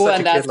 I'm Well, such a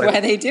and kid. that's why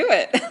they do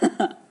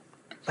it.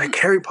 Like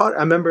Harry Potter. I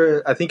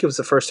remember, I think it was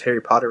the first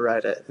Harry Potter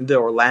ride, the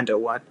Orlando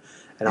one,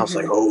 and I was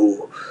like,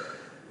 oh.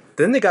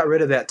 Then they got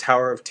rid of that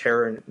Tower of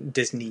Terror in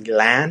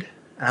Disneyland,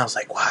 and I was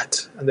like,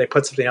 what? And they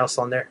put something else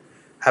on there.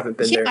 Haven't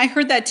been there. I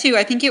heard that too.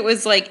 I think it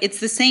was like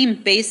it's the same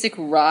basic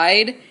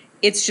ride.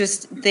 It's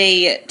just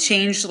they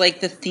changed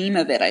like the theme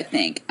of it, I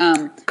think.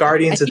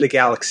 Guardians of the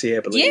Galaxy, I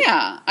believe.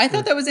 Yeah, I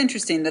thought that was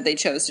interesting that they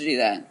chose to do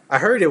that. I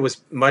heard it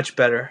was much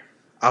better.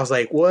 I was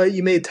like, what?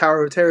 You made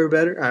Tower of Terror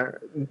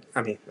better?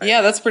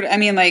 Yeah, that's pretty. I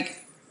mean, like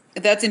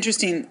that's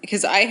interesting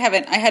because I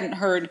hadn't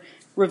heard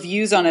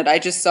reviews on it. I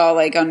just saw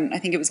like on I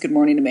think it was Good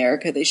Morning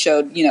America. They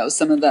showed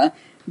some of the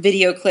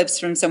video clips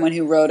from someone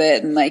who wrote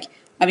it, and like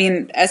I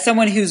mean, as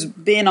someone who's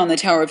been on the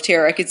Tower of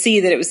Terror, I could see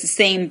that it was the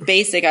same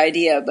basic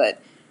idea, but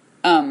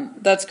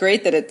that's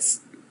great that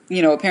it's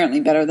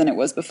apparently better than it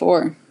was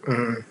before.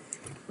 Mm.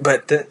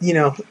 But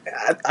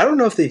I don't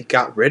know if they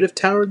got rid of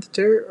Tower of the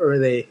Terror or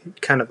they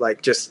kind of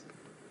like just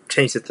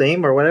changed the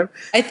theme or whatever.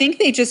 I think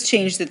they just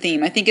changed the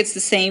theme. I think it's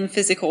the same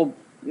physical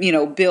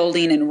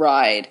building and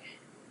ride,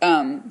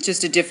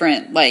 just a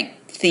different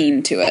like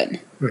theme to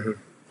it. Mm-hmm.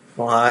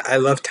 Well, I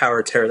love Tower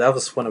of Terror. That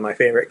was one of my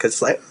favorite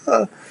because like,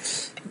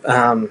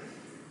 I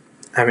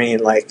mean,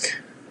 like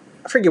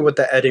I forget what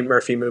the Eddie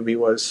Murphy movie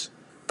was,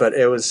 but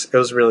it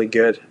was really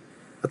good.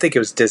 I think it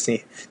was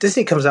Disney.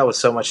 Disney comes out with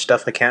so much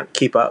stuff I can't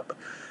keep up.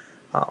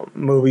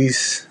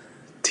 Movies,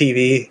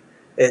 TV,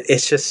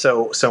 it's just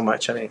so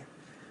much. I mean,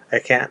 I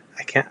can't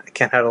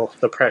handle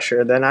the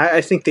pressure. Then I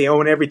think they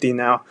own everything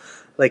now.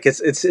 Like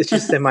it's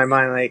just in my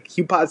mind. Like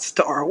you bought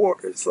Star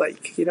Wars.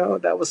 Like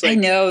that was. Like, I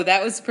know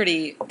that was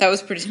pretty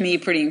to me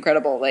pretty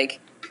incredible. Like,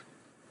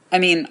 I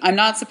mean, I'm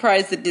not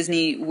surprised that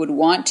Disney would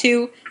want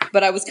to,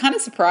 but I was kind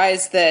of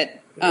surprised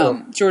that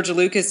George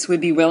Lucas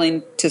would be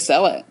willing to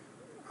sell it.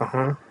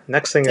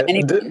 Next thing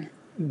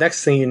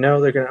you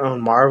know, they're going to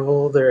own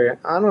Marvel.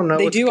 I don't know.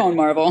 They do own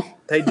Marvel.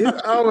 They do.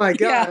 Oh my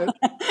god!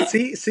 Yeah.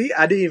 See,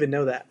 I didn't even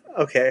know that.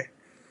 Okay,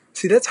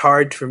 see, that's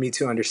hard for me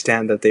to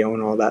understand that they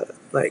own all that.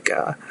 Like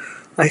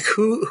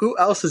who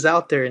else is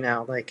out there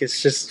now? Like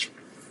it's just,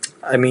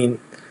 I mean,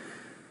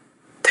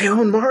 they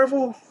own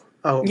Marvel.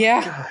 Oh yeah.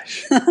 My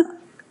gosh.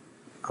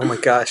 Oh my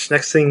gosh!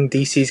 Next thing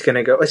DC's going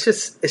to go. It's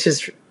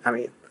just. I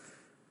mean.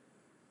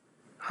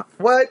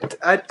 What?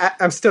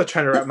 I'm still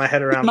trying to wrap my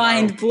head around.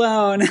 Mind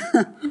blown.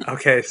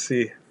 Okay,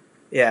 see.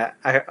 Yeah.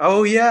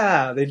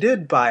 They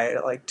did buy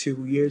it like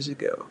 2 years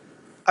ago.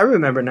 I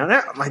remember now.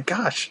 Oh my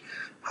gosh.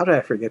 How did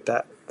I forget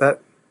that?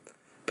 But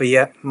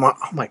yeah, oh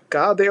my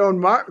god, they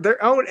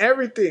own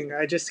everything.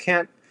 I just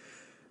can't.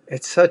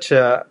 It's such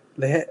a.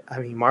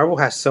 Marvel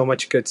has so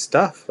much good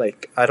stuff.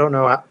 Like, I don't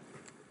know how.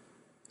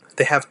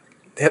 They have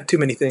too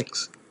many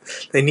things.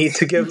 They need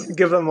to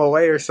give them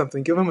away or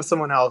something. Give them to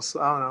someone else.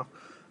 I don't know.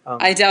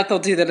 I doubt they'll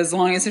do that as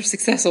long as they're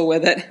successful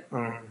with it.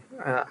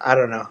 I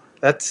don't know.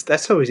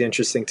 That's always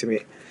interesting to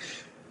me.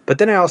 But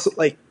then I also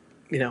like,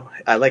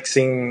 I like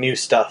seeing new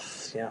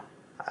stuff. There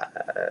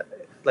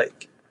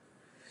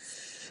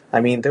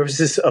was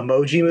this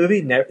Emoji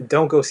movie.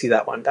 Don't go see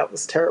that one. That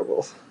was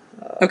terrible.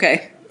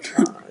 Okay.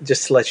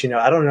 Just to let you know,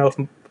 I don't know if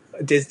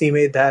Disney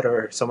made that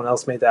or someone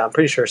else made that. I'm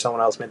pretty sure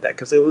someone else made that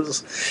because it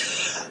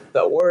was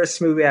the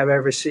worst movie I've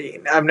ever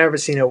seen. I've never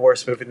seen a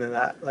worse movie than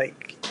that.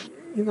 Like,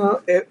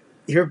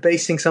 you're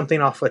basing something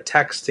off of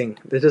texting.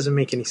 That doesn't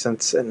make any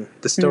sense, and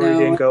the story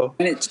didn't go.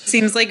 And it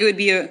seems like it'd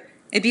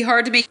be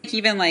hard to make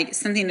even like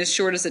something as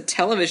short as a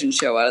television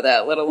show out of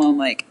that, let alone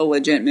like a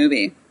legit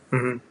movie.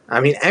 Mm-hmm.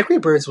 I mean, Angry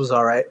Birds was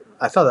all right.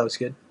 I thought that was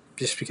good,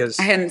 just because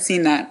I hadn't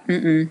seen that.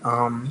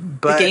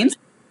 But the game's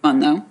fun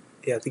though.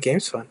 Yeah, the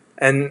game's fun,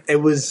 and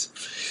it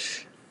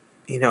was,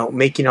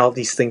 making all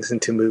these things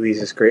into movies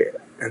is great.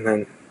 And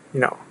then,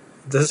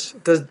 does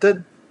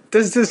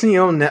Disney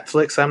own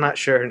Netflix? I'm not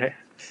sure.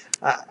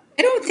 I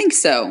don't think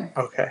so.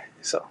 Okay,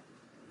 so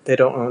they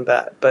don't own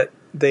that, but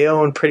they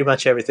own pretty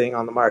much everything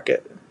on the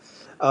market.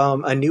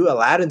 A new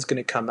Aladdin's going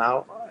to come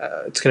out.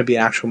 It's going to be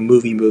an actual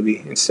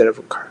movie instead of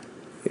a car.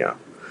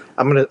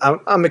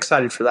 I'm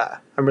excited for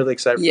that. I'm really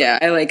excited. Yeah,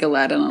 I like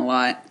Aladdin a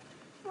lot.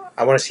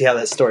 I want to see how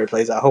that story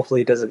plays out.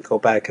 Hopefully, it doesn't go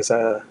bad because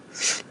I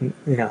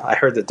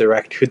heard who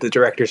the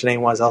director's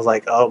name was. I was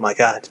like, oh my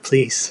god,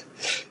 please.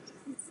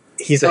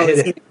 He's a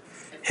hit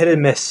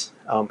and miss.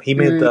 He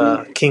made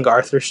the King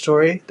Arthur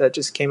story that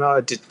just came out.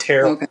 It did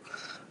terrible. Okay.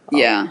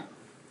 Yeah.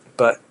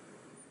 But,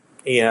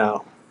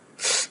 I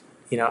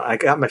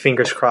got my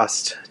fingers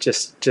crossed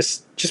just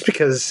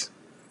because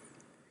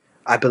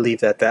I believe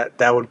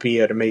that would be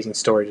an amazing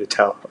story to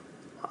tell.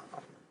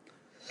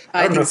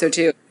 I think so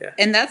too. Yeah.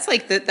 And that's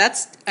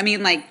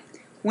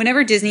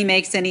whenever Disney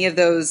makes any of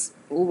those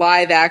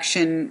live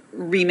action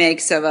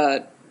remakes of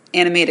a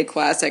animated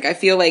classic, I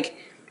feel like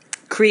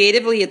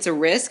creatively it's a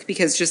risk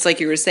because just like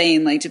you were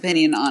saying, like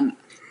depending on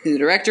who the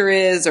director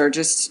is or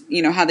just,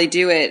 how they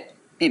do it,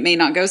 it may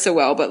not go so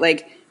well. But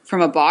like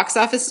from a box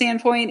office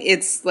standpoint,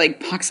 it's like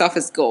box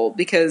office gold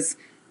because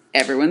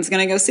everyone's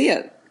going to go see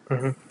it.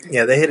 Mm-hmm.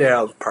 Yeah, they hit it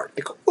out of the park.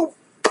 They go, "Oh."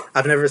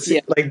 I've never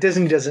seen like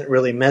Disney doesn't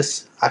really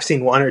miss. I've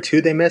seen one or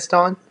two they missed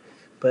on,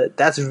 but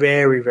that's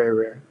very, very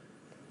rare.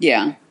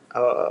 Yeah.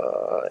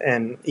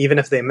 And even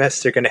if they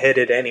miss, they're going to hit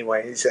it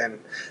anyways. And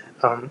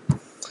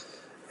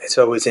it's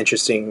always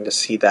interesting to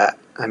see that.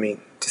 I mean,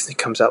 Disney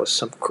comes out with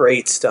some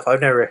great stuff. I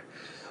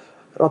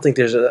don't think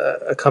there's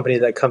a company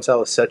that comes out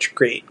with such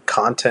great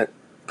content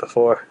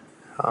before.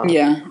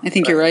 Yeah, I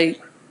think you're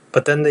right.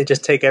 But then they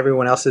just take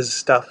everyone else's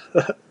stuff.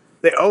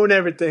 They own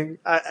everything.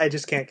 I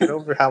just can't get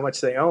over how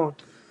much they own.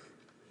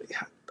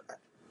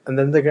 And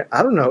then they're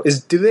I don't know.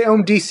 Do they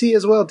own DC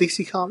as well?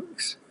 DC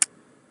Comics?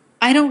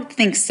 I don't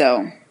think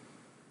so.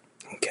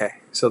 Okay,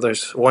 so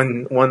there's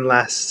one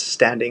last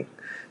standing,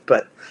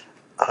 but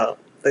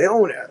they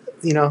own it.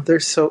 You know,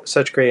 there's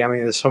such great. I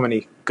mean, there's so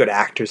many good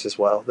actors as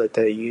well that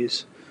they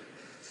use.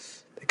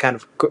 They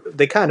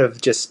kind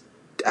of just.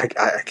 I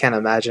can't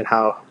imagine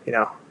how, you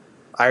know,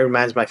 Iron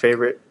Man's my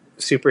favorite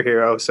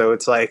superhero, so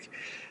it's like,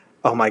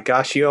 oh my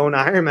gosh, you own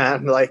Iron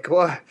Man. Like,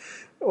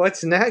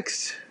 what's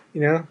next?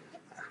 You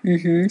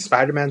know,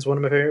 Spider-Man's one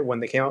of my favorite when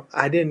they came out.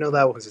 I didn't know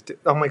that was.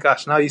 Oh my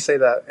gosh! Now you say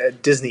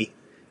that Disney.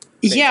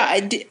 Yeah,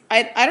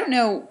 I don't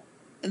know.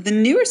 The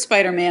newer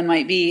Spider-Man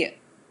might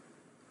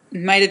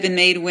have been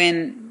made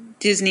when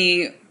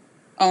Disney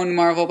owned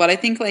Marvel, but I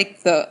think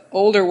like the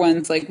older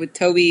ones, like with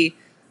Tobey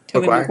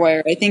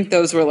Maguire, I think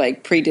those were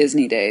like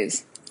pre-Disney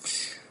days.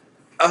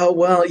 Oh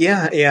well,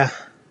 yeah,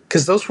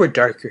 because those were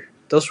darker.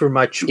 Those were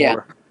much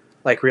more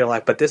like real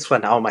life. But this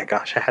one, oh my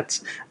gosh,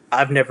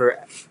 I've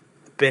never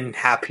been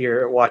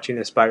happier watching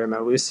the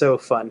Spider-Man. It was so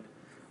fun.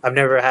 I've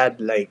never had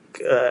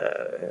like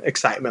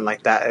excitement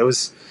like that. It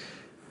was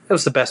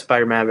the best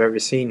Spider-Man I've ever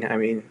seen. I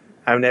mean,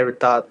 I've never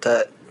thought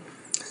that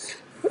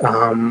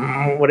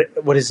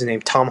what is his name,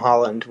 Tom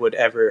Holland, would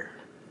ever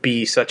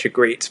be such a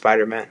great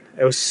Spider-Man.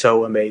 It was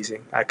so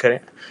amazing. I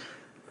couldn't.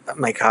 Oh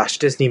my gosh,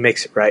 Disney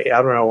makes it right.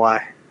 I don't know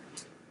why.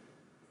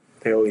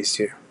 They always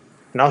do.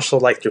 And I also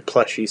like their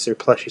plushies. Their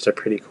plushies are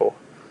pretty cool.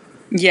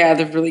 Yeah,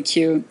 they're really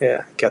cute.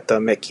 Yeah, got the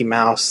Mickey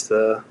Mouse,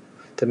 the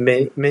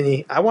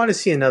mini. I want to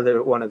see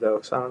another one of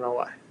those. I don't know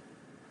why.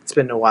 It's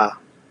been a while.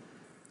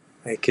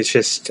 Like, it's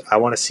just, I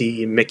want to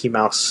see Mickey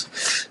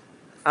Mouse.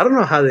 I don't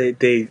know how they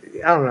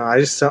I don't know. I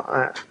just don't,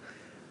 I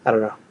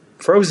don't know.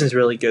 Frozen's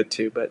really good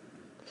too, but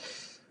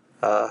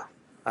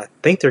I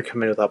think they're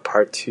coming with a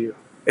part 2.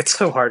 It's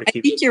so hard to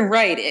keep. I think you're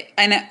right.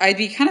 And I'd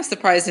be kind of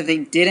surprised if they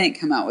didn't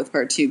come out with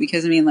part 2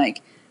 because, I mean,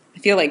 like, I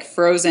feel like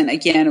Frozen,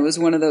 again, it was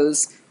one of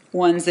those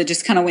ones that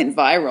just kind of went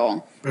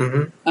viral.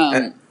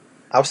 Mm-hmm.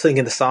 I was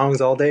thinking the songs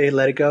all day.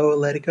 Let it go,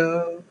 let it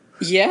go.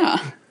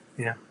 Yeah.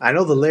 Yeah, I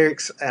know the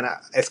lyrics, and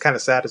it's kind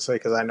of sad to say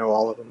because I know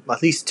all of them.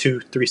 At least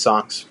 2-3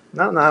 songs.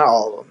 Not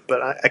all of them,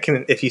 but I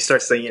can. If you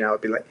start singing,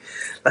 I'd be like,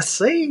 "Let's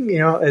sing!" You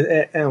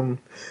know,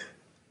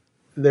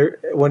 there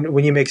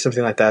when you make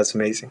something like that, it's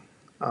amazing.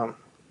 And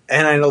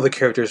I know the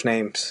characters'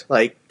 names.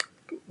 Like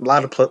a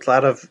lot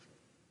of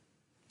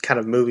kind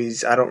of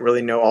movies, I don't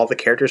really know all the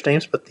characters'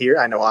 names, but here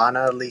I know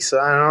Anna, Lisa.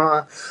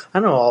 I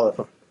know all of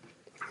them.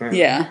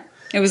 Yeah,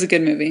 it was a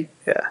good movie.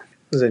 Yeah,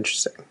 it was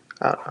interesting.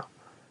 I don't know.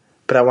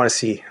 But I want to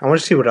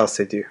see what else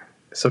they do.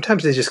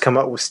 Sometimes they just come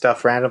up with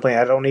stuff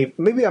randomly.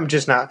 Maybe I'm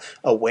just not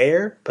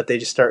aware, but they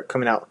just start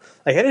coming out.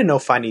 Like, I didn't know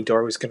Finding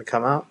Dory was going to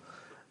come out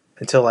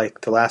until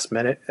like the last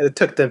minute. It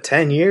took them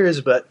 10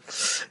 years, but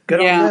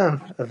good on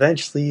them.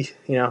 Eventually,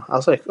 you know, I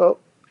was like, oh,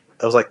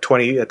 it was like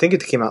 20. I think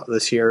it came out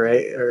this year,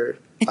 right? Or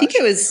I think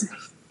it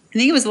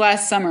was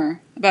last summer,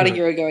 about a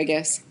year ago, I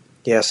guess.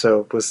 Yeah,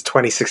 so it was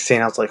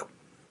 2016. I was like,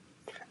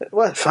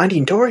 what?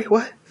 Finding Dory?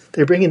 What?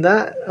 They're bringing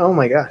that? Oh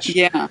my gosh.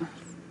 Yeah.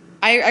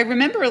 I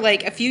remember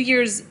like a few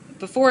years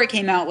before it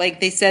came out, like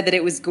they said that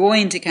it was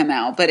going to come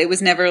out, but it was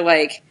never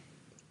like,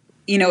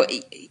 you know,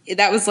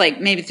 that was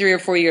like maybe 3 or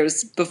 4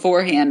 years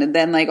beforehand. And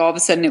then like all of a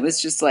sudden it was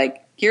just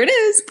like, here it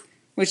is,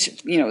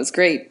 which, you know, was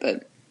great.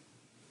 But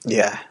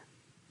yeah,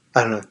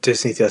 I don't know.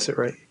 Disney does it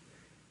right.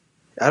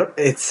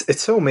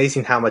 It's so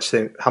amazing how much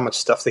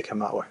stuff they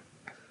come out with.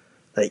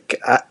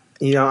 Like,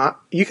 you know,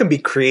 you can be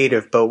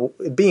creative,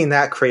 but being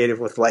that creative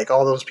with like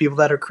all those people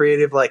that are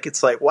creative, like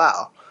it's like,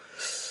 wow.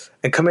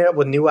 And coming up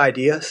with new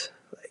ideas,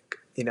 like,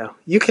 you know,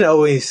 you can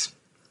always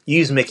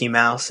use Mickey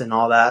Mouse and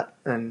all that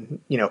and,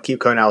 you know, keep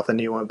coming out with a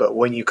new one. But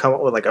when you come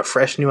up with like a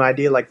fresh new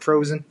idea like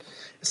Frozen,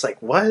 it's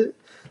like, what?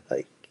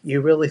 Like,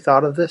 you really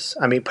thought of this?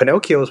 I mean,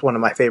 Pinocchio is one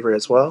of my favorite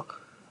as well.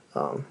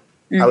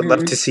 I would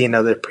love to see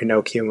another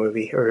Pinocchio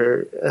movie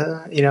or,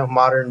 you know,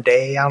 modern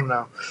day. I don't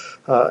know.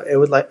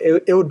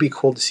 It would be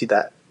cool to see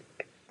that.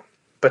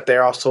 But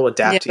they're also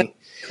adapting.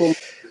 Yeah, cool.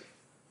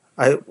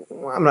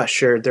 I'm not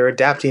sure. They're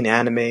adapting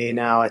anime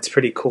now. It's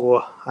pretty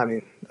cool. I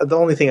mean, the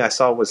only thing I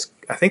saw was,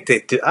 I think they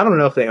did. I don't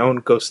know if they own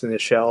Ghost in the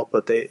Shell,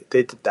 but they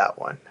did that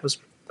one. It was.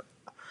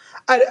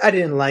 I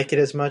didn't like it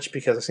as much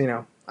because, you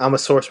know, I'm a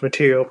source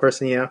material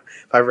person. You know,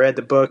 if I read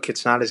the book,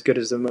 it's not as good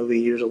as the movie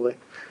usually.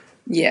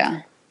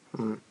 Yeah.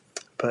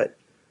 But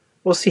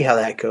we'll see how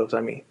that goes.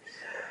 I mean,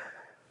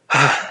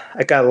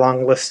 I got a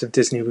long list of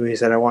Disney movies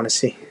that I want to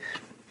see.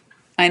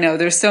 I know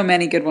there's so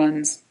many good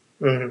ones.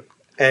 Mm-hmm.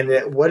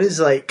 And what is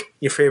like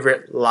your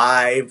favorite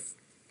live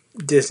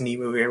Disney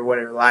movie or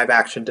whatever live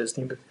action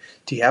Disney movie?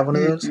 Do you have one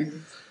of those? Mm-hmm.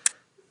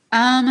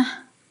 Um,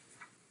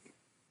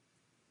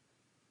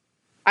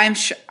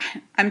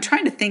 I'm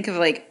trying to think of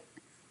like.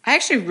 I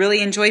actually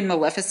really enjoyed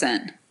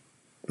Maleficent.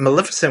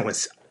 Maleficent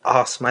was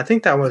awesome. I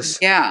think that was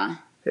Yeah.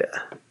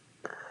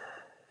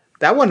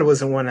 That one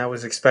wasn't one I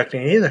was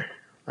expecting either.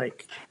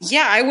 Like,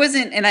 yeah, I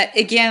wasn't, and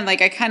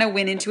I kind of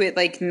went into it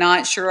like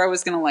not sure I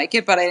was gonna like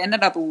it, but I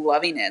ended up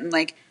loving it, and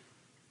like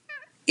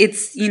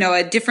it's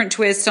a different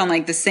twist on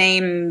like the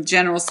same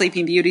general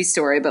Sleeping Beauty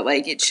story, but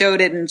like it showed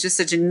it in just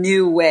such a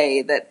new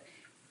way that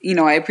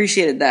I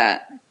appreciated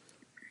that.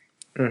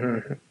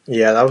 mm-hmm.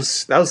 Yeah,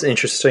 that was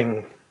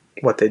interesting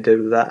what they did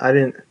with that. I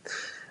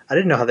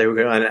didn't know how they were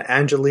going.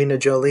 Angelina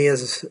Jolie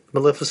as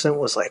Maleficent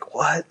was like,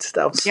 what?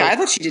 That was I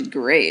thought she did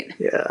great.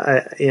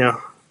 Yeah,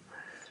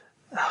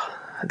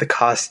 the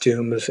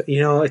costumes.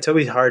 It's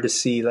always hard to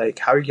see like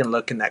how are you gonna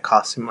look in that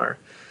costume, or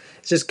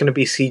it's just gonna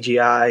be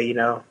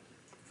CGI.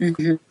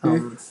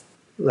 Mm-hmm.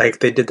 Like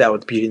they did that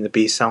with Beauty and the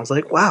Beast. I was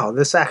like, wow,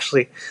 this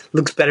actually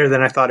looks better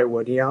than I thought it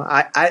would.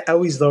 I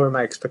always lower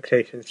my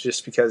expectations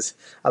just because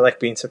I like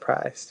being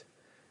surprised.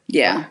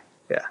 Yeah.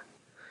 Yeah.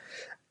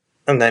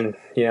 And then,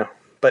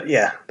 but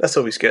yeah, that's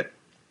always good.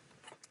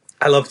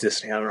 I love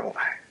Disney. I don't know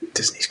why.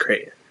 Disney's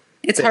great.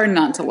 It's hard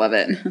not to love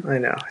it. I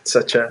know. It's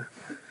such a,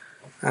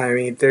 I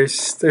mean,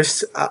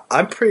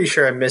 I'm pretty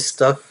sure I missed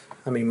stuff.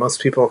 I mean,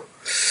 most people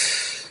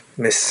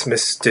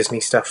miss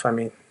Disney stuff. I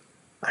mean,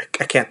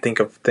 I can't think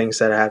of things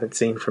that I haven't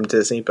seen from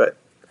Disney, but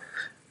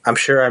I'm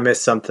sure I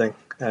missed something,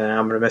 and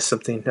I'm going to miss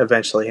something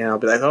eventually, and I'll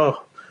be like,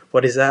 oh,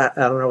 what is that?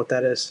 I don't know what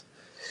that is.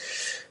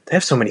 They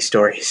have so many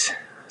stories.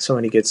 So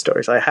many good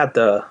stories. I had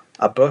a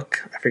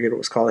book, I forget what it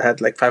was called. It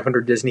had like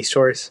 500 Disney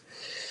stories,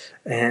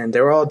 and they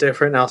were all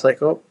different, and I was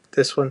like, oh,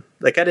 this one.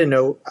 Like, I didn't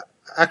know.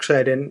 Actually,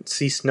 I didn't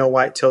see Snow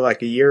White till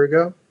like a year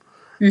ago.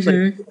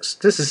 Mm-hmm. Like,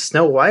 this is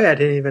Snow White. I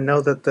didn't even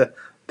know that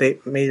they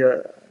made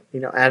a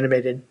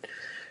animated.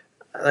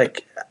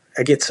 Like,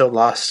 I get so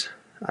lost.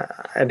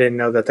 I didn't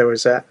know that there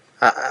was that.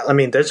 I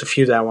mean, there's a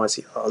few that I want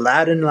to see.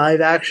 Aladdin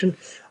live action.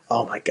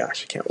 Oh my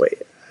gosh, I can't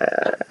wait.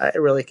 I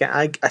really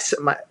can't.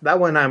 That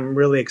one I'm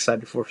really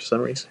excited for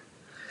some reason.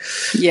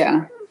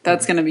 Yeah,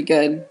 that's going to be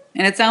good.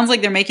 And it sounds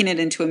like they're making it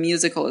into a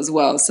musical as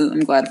well, so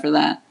I'm glad for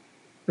that.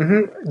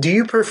 Mm-hmm. Do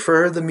you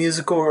prefer the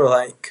musical or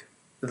like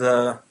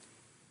the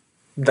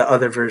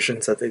other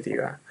versions that they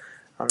do? I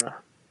don't know.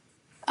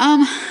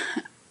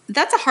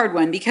 That's a hard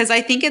one because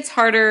I think it's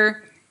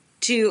harder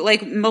to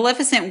like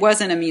Maleficent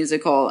wasn't a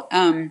musical,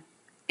 and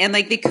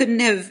like they couldn't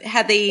have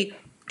had they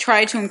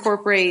tried to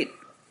incorporate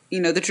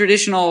the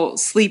traditional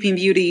Sleeping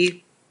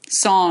Beauty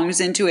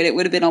songs into it. It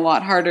would have been a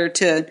lot harder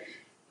to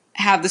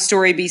have the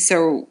story be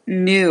so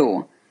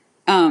new.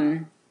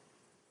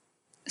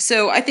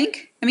 So I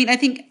think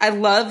I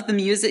love the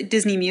music,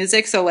 Disney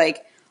music. So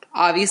like,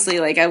 obviously,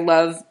 like I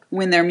love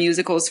when they're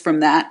musicals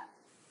from that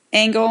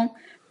angle,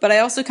 but I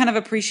also kind of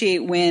appreciate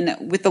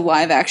when with the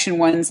live action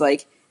ones,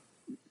 like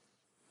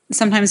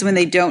sometimes when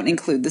they don't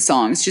include the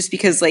songs, just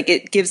because like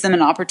it gives them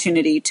an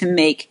opportunity to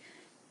make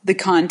the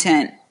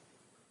content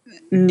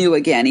new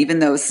again, even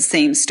though it's the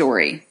same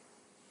story.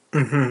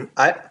 Mm-hmm.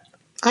 I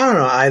don't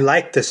know. I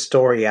like the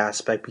story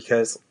aspect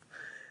because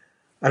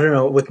I don't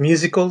know, with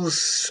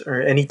musicals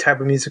or any type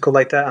of musical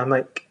like that, I'm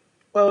like,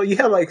 well, you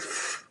have like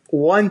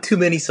one too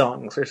many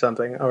songs or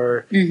something,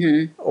 or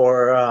it's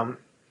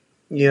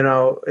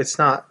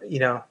not,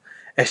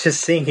 it's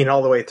just singing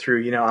all the way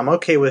through. I'm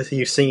okay with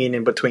you singing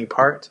in between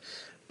parts,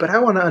 but I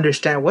want to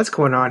understand what's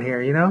going on here.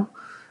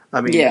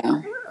 I mean,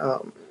 Yeah.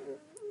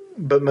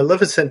 But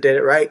Maleficent did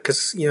it right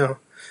because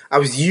I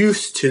was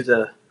used to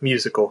the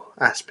musical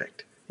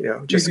aspect,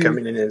 just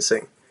coming in and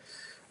sing,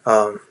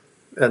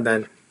 and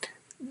then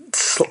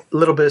a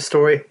little bit of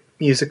story,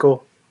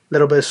 musical,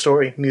 little bit of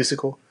story,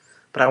 musical.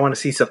 But I want to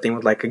see something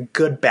with like a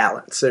good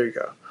balance. There you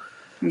go.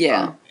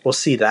 Yeah. We'll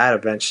see that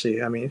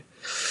eventually. I mean,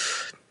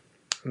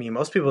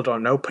 most people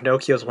don't know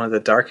Pinocchio is one of the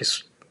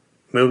darkest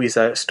movies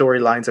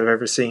storylines I've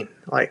ever seen.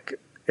 Like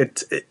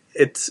it's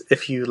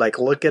if you like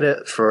look at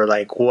it for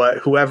like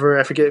whoever,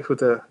 I forget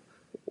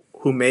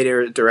who made it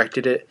or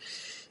directed it,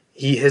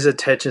 his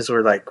intentions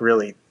were like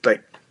really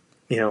like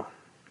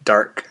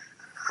dark.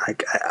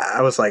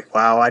 I was like,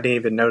 wow, I didn't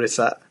even notice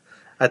that.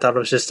 I thought it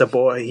was just a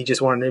boy. He just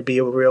wanted to be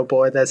a real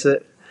boy. That's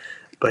it.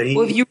 But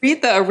well, if you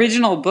read the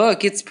original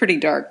book, it's pretty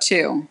dark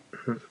too.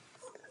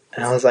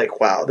 And I was like,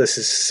 wow, this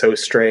is so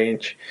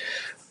strange.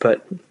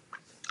 But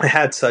I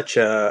had such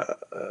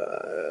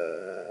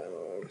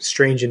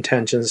strange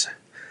intentions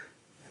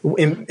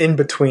in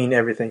between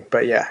everything.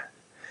 But yeah,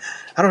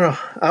 I don't know.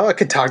 I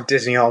could talk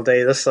Disney all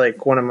day. That's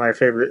like one of my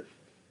favorite.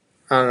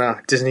 I don't know.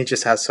 Disney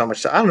just has so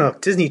much. I don't know.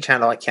 Disney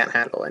Channel I can't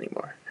handle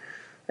anymore.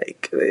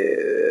 Like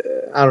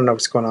I don't know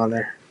what's going on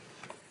there.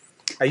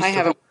 I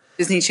haven't watched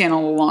Disney Channel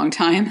in a long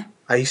time.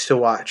 I used to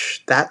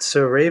watch That's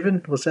So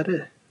Raven. Was that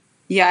it?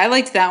 Yeah, I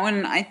liked that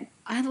one.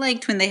 I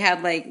liked when they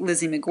had like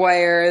Lizzie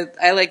McGuire.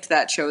 I liked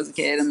that show as a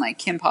kid, and like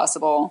Kim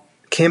Possible.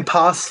 Kim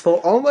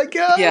Possible. Oh my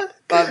god. Yeah,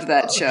 loved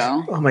that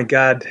show. Oh my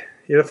god.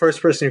 You're the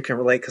first person who can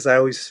relate because I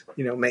always,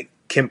 make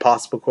Kim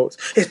Possible quotes.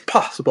 It's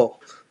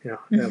possible.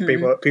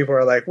 People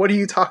are like, "What are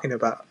you talking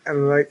about?" And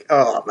I'm like,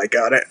 "Oh my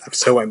god, I'm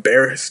so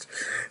embarrassed.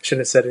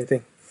 Shouldn't have said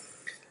anything."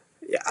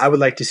 Yeah, I would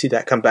like to see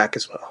that come back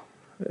as well.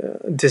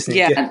 Disney.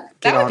 Yeah,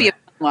 that would be a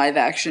live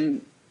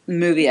action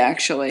movie,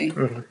 actually.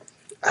 Mm-hmm.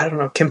 I don't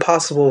know. Kim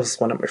Possible is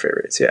one of my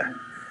favorites. Yeah.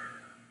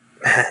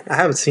 Man, I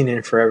haven't seen it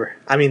in forever.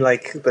 I mean,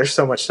 like, there's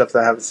so much stuff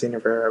that I haven't seen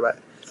in forever, but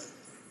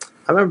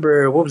I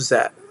remember, what was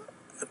that?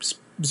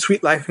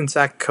 Sweet Life and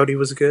Zack Cody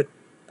was good.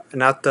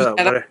 Not the...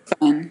 Yeah, that was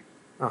fun.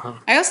 Uh-huh.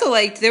 I also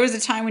liked, there was a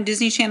time when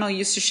Disney Channel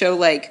used to show,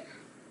 like,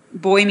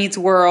 Boy Meets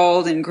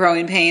World and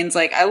Growing Pains.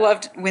 Like, I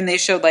loved when they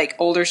showed, like,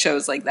 older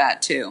shows like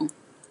that, too.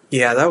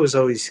 Yeah, that was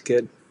always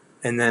good.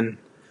 And then,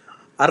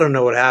 I don't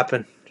know what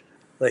happened.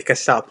 Like, I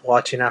stopped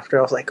watching after.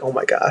 I was like, oh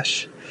my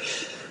gosh.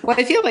 Well,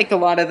 I feel like a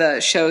lot of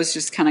the shows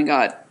just kind of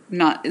got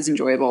not as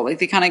enjoyable. Like,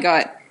 they kind of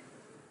got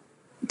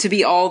to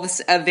be all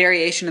this a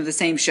variation of the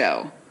same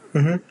show.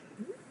 Mm-hmm.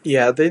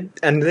 Yeah,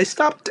 they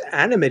stopped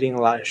animating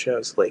a lot of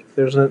shows. Like,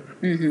 there's a...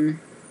 Mm-hmm.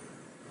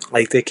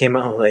 Like, they came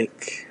out,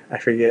 like, I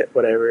forget,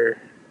 whatever.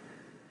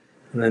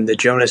 And then the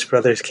Jonas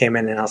Brothers came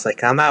in, and I was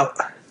like, I'm out.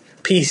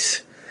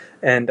 Peace.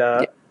 And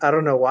yeah. I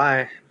don't know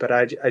why, but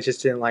I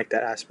just didn't like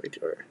that aspect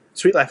of it.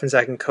 Sweet Life and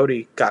Zack and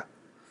Cody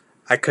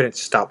I couldn't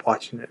stop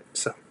watching it,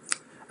 so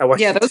I watched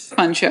it. Yeah, that was a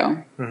fun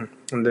show.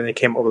 Mm-hmm. And then they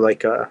came over,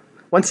 like,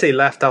 once they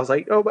left, I was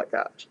like, oh my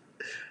gosh.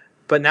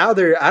 But now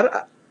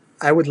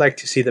I would like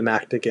to see them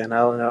act again. I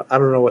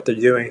don't know what they're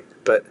doing,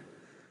 but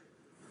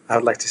I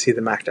would like to see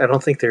them act. I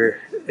don't think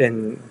they're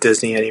in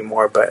Disney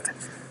anymore, but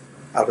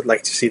I would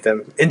like to see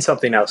them in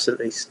something else at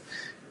least,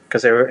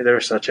 because they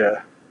were such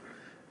a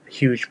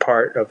huge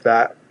part of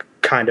that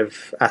kind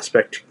of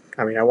aspect.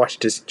 I mean, I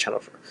watched Disney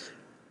Channel.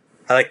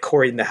 I like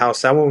Cory in the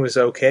House. That one was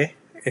okay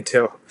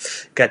until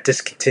it got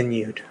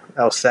discontinued.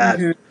 That was sad.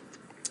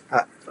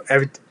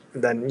 Mm-hmm.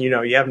 Then you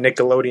have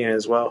Nickelodeon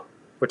as well,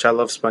 which I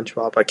love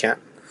SpongeBob. I can't.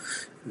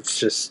 It's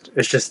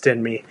just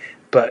in me.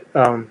 But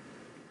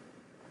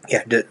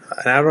yeah, and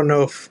I don't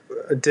know if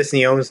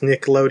Disney owns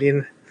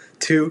Nickelodeon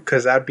too,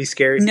 because that'd be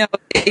scary. No,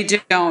 they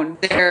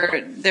don't.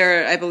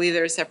 They're I believe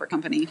they're a separate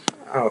company.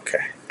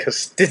 Okay,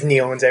 because Disney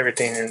owns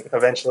everything, and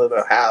eventually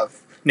they'll have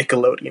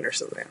Nickelodeon or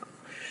something.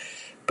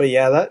 But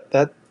yeah,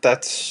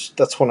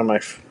 that's one of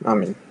my. I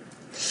mean,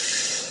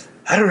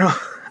 I don't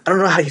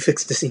know how you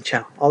fix Disney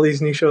Channel. All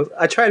these new shows.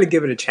 I try to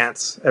give it a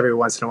chance every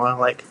once in a while.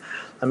 Like,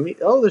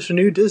 there's a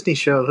new Disney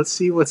show. Let's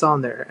see what's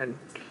on there. And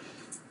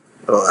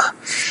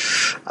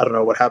I don't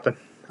know what happened.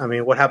 I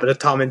mean, what happened to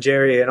Tom and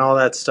Jerry and all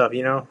that stuff?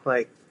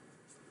 Like.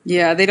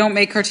 Yeah, they don't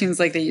make cartoons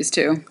like they used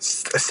to.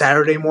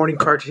 Saturday morning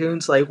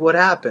cartoons, like what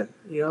happened?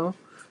 Roadrunner,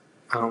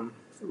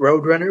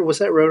 was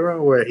that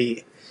Roadrunner where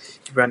he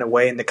ran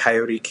away and the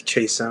coyote could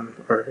chase him?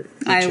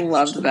 I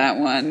loved that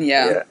one.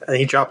 Yeah, and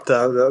he dropped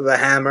the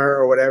hammer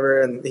or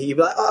whatever, and he'd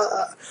be like,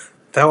 ah.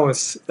 That one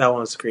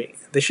was great.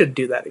 They should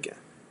do that again.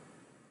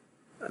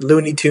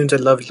 Looney Tunes, I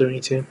loved Looney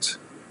Tunes.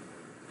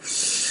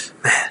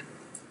 Man,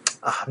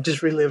 I'm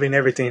just reliving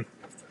everything.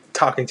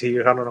 Talking to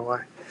you, I don't know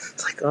why.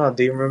 It's like, oh,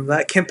 do you remember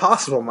that? Kim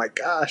Possible, my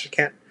gosh,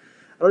 I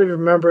don't even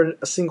remember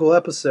a single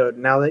episode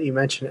now that you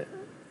mention it.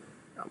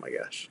 Oh my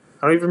gosh.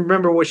 I don't even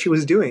remember what she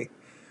was doing.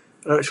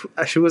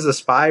 She was a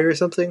spy or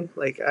something?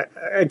 Like,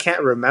 I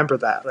can't remember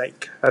that.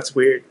 Like, that's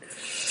weird.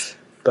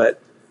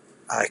 But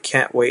I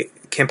can't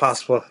wait. Kim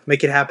Possible.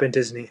 Make it happen,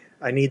 Disney.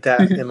 I need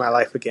that in my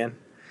life again.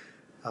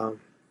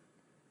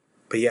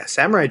 But yeah,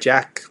 Samurai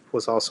Jack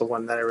was also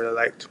one that I really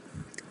liked.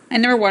 I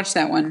never watched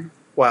that one.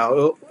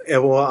 Wow.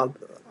 Well,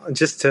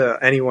 just to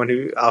anyone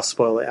who, I'll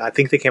spoil it. I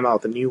think they came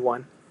out with a new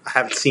one. I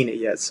haven't seen it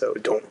yet, so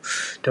don't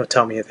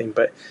tell me anything.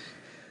 But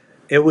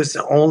it was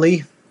the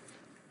only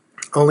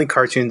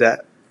cartoon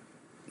that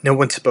no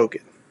one spoke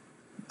it.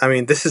 I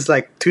mean, this is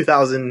like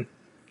 2000.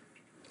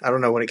 I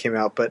don't know when it came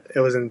out, but it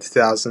was in the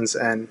 2000s,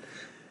 and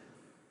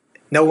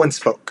no one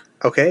spoke.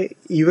 Okay,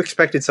 you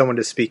expected someone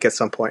to speak at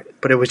some point,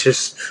 but it was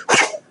just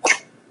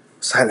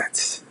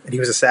silence. And he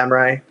was a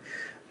samurai,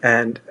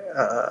 and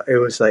it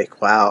was like,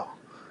 wow.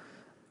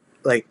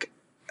 Like,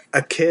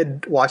 a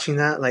kid watching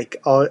that, like,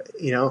 all,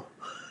 you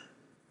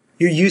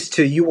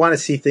want to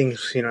see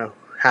things,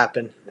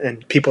 happen,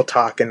 and people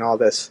talk and all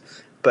this,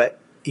 but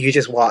you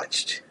just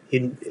watched.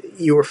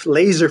 You were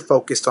laser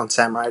focused on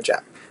Samurai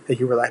Jack, and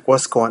you were like,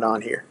 what's going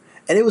on here?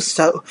 And it was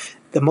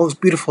the most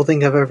beautiful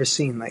thing I've ever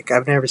seen. Like,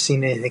 I've never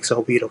seen anything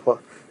so beautiful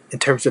in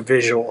terms of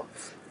visual.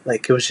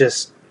 Like, it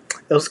was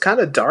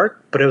kind of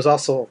dark, but it was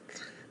also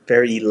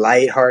very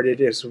lighthearted.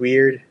 It was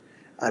weird.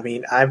 I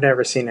mean, I've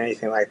never seen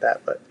anything like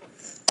that, but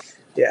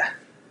yeah,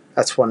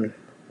 that's one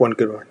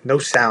good one. No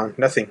sound,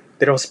 nothing.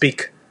 They don't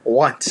speak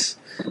once,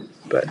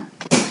 but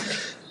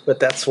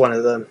that's one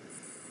of them.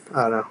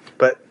 I don't know,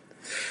 but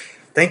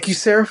thank you,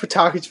 Sarah, for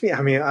talking to me.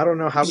 I mean, I don't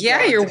know how.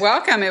 Yeah, you're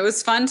welcome. It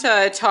was fun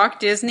to talk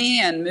Disney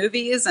and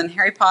movies and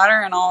Harry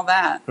Potter and all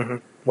that. Mm-hmm.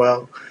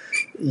 Well,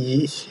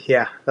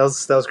 Yeah, that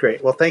was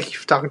great. Well, thank you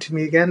for talking to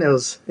me again. It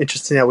was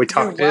interesting that we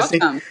talked You're Disney.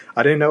 welcome.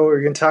 I didn't know we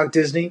were going to talk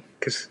Disney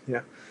because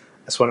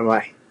that's one of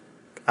my.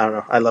 I don't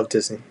know. I love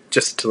Disney.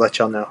 Just to let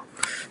y'all know.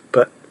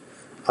 But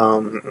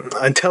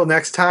until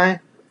next time,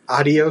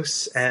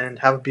 adios and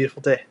have a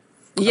beautiful day.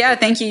 Yeah,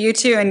 thank you. You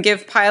too, and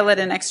give Pilot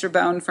an extra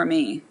bone for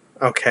me.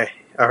 Okay.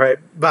 All right.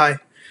 Bye.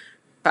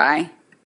 Bye.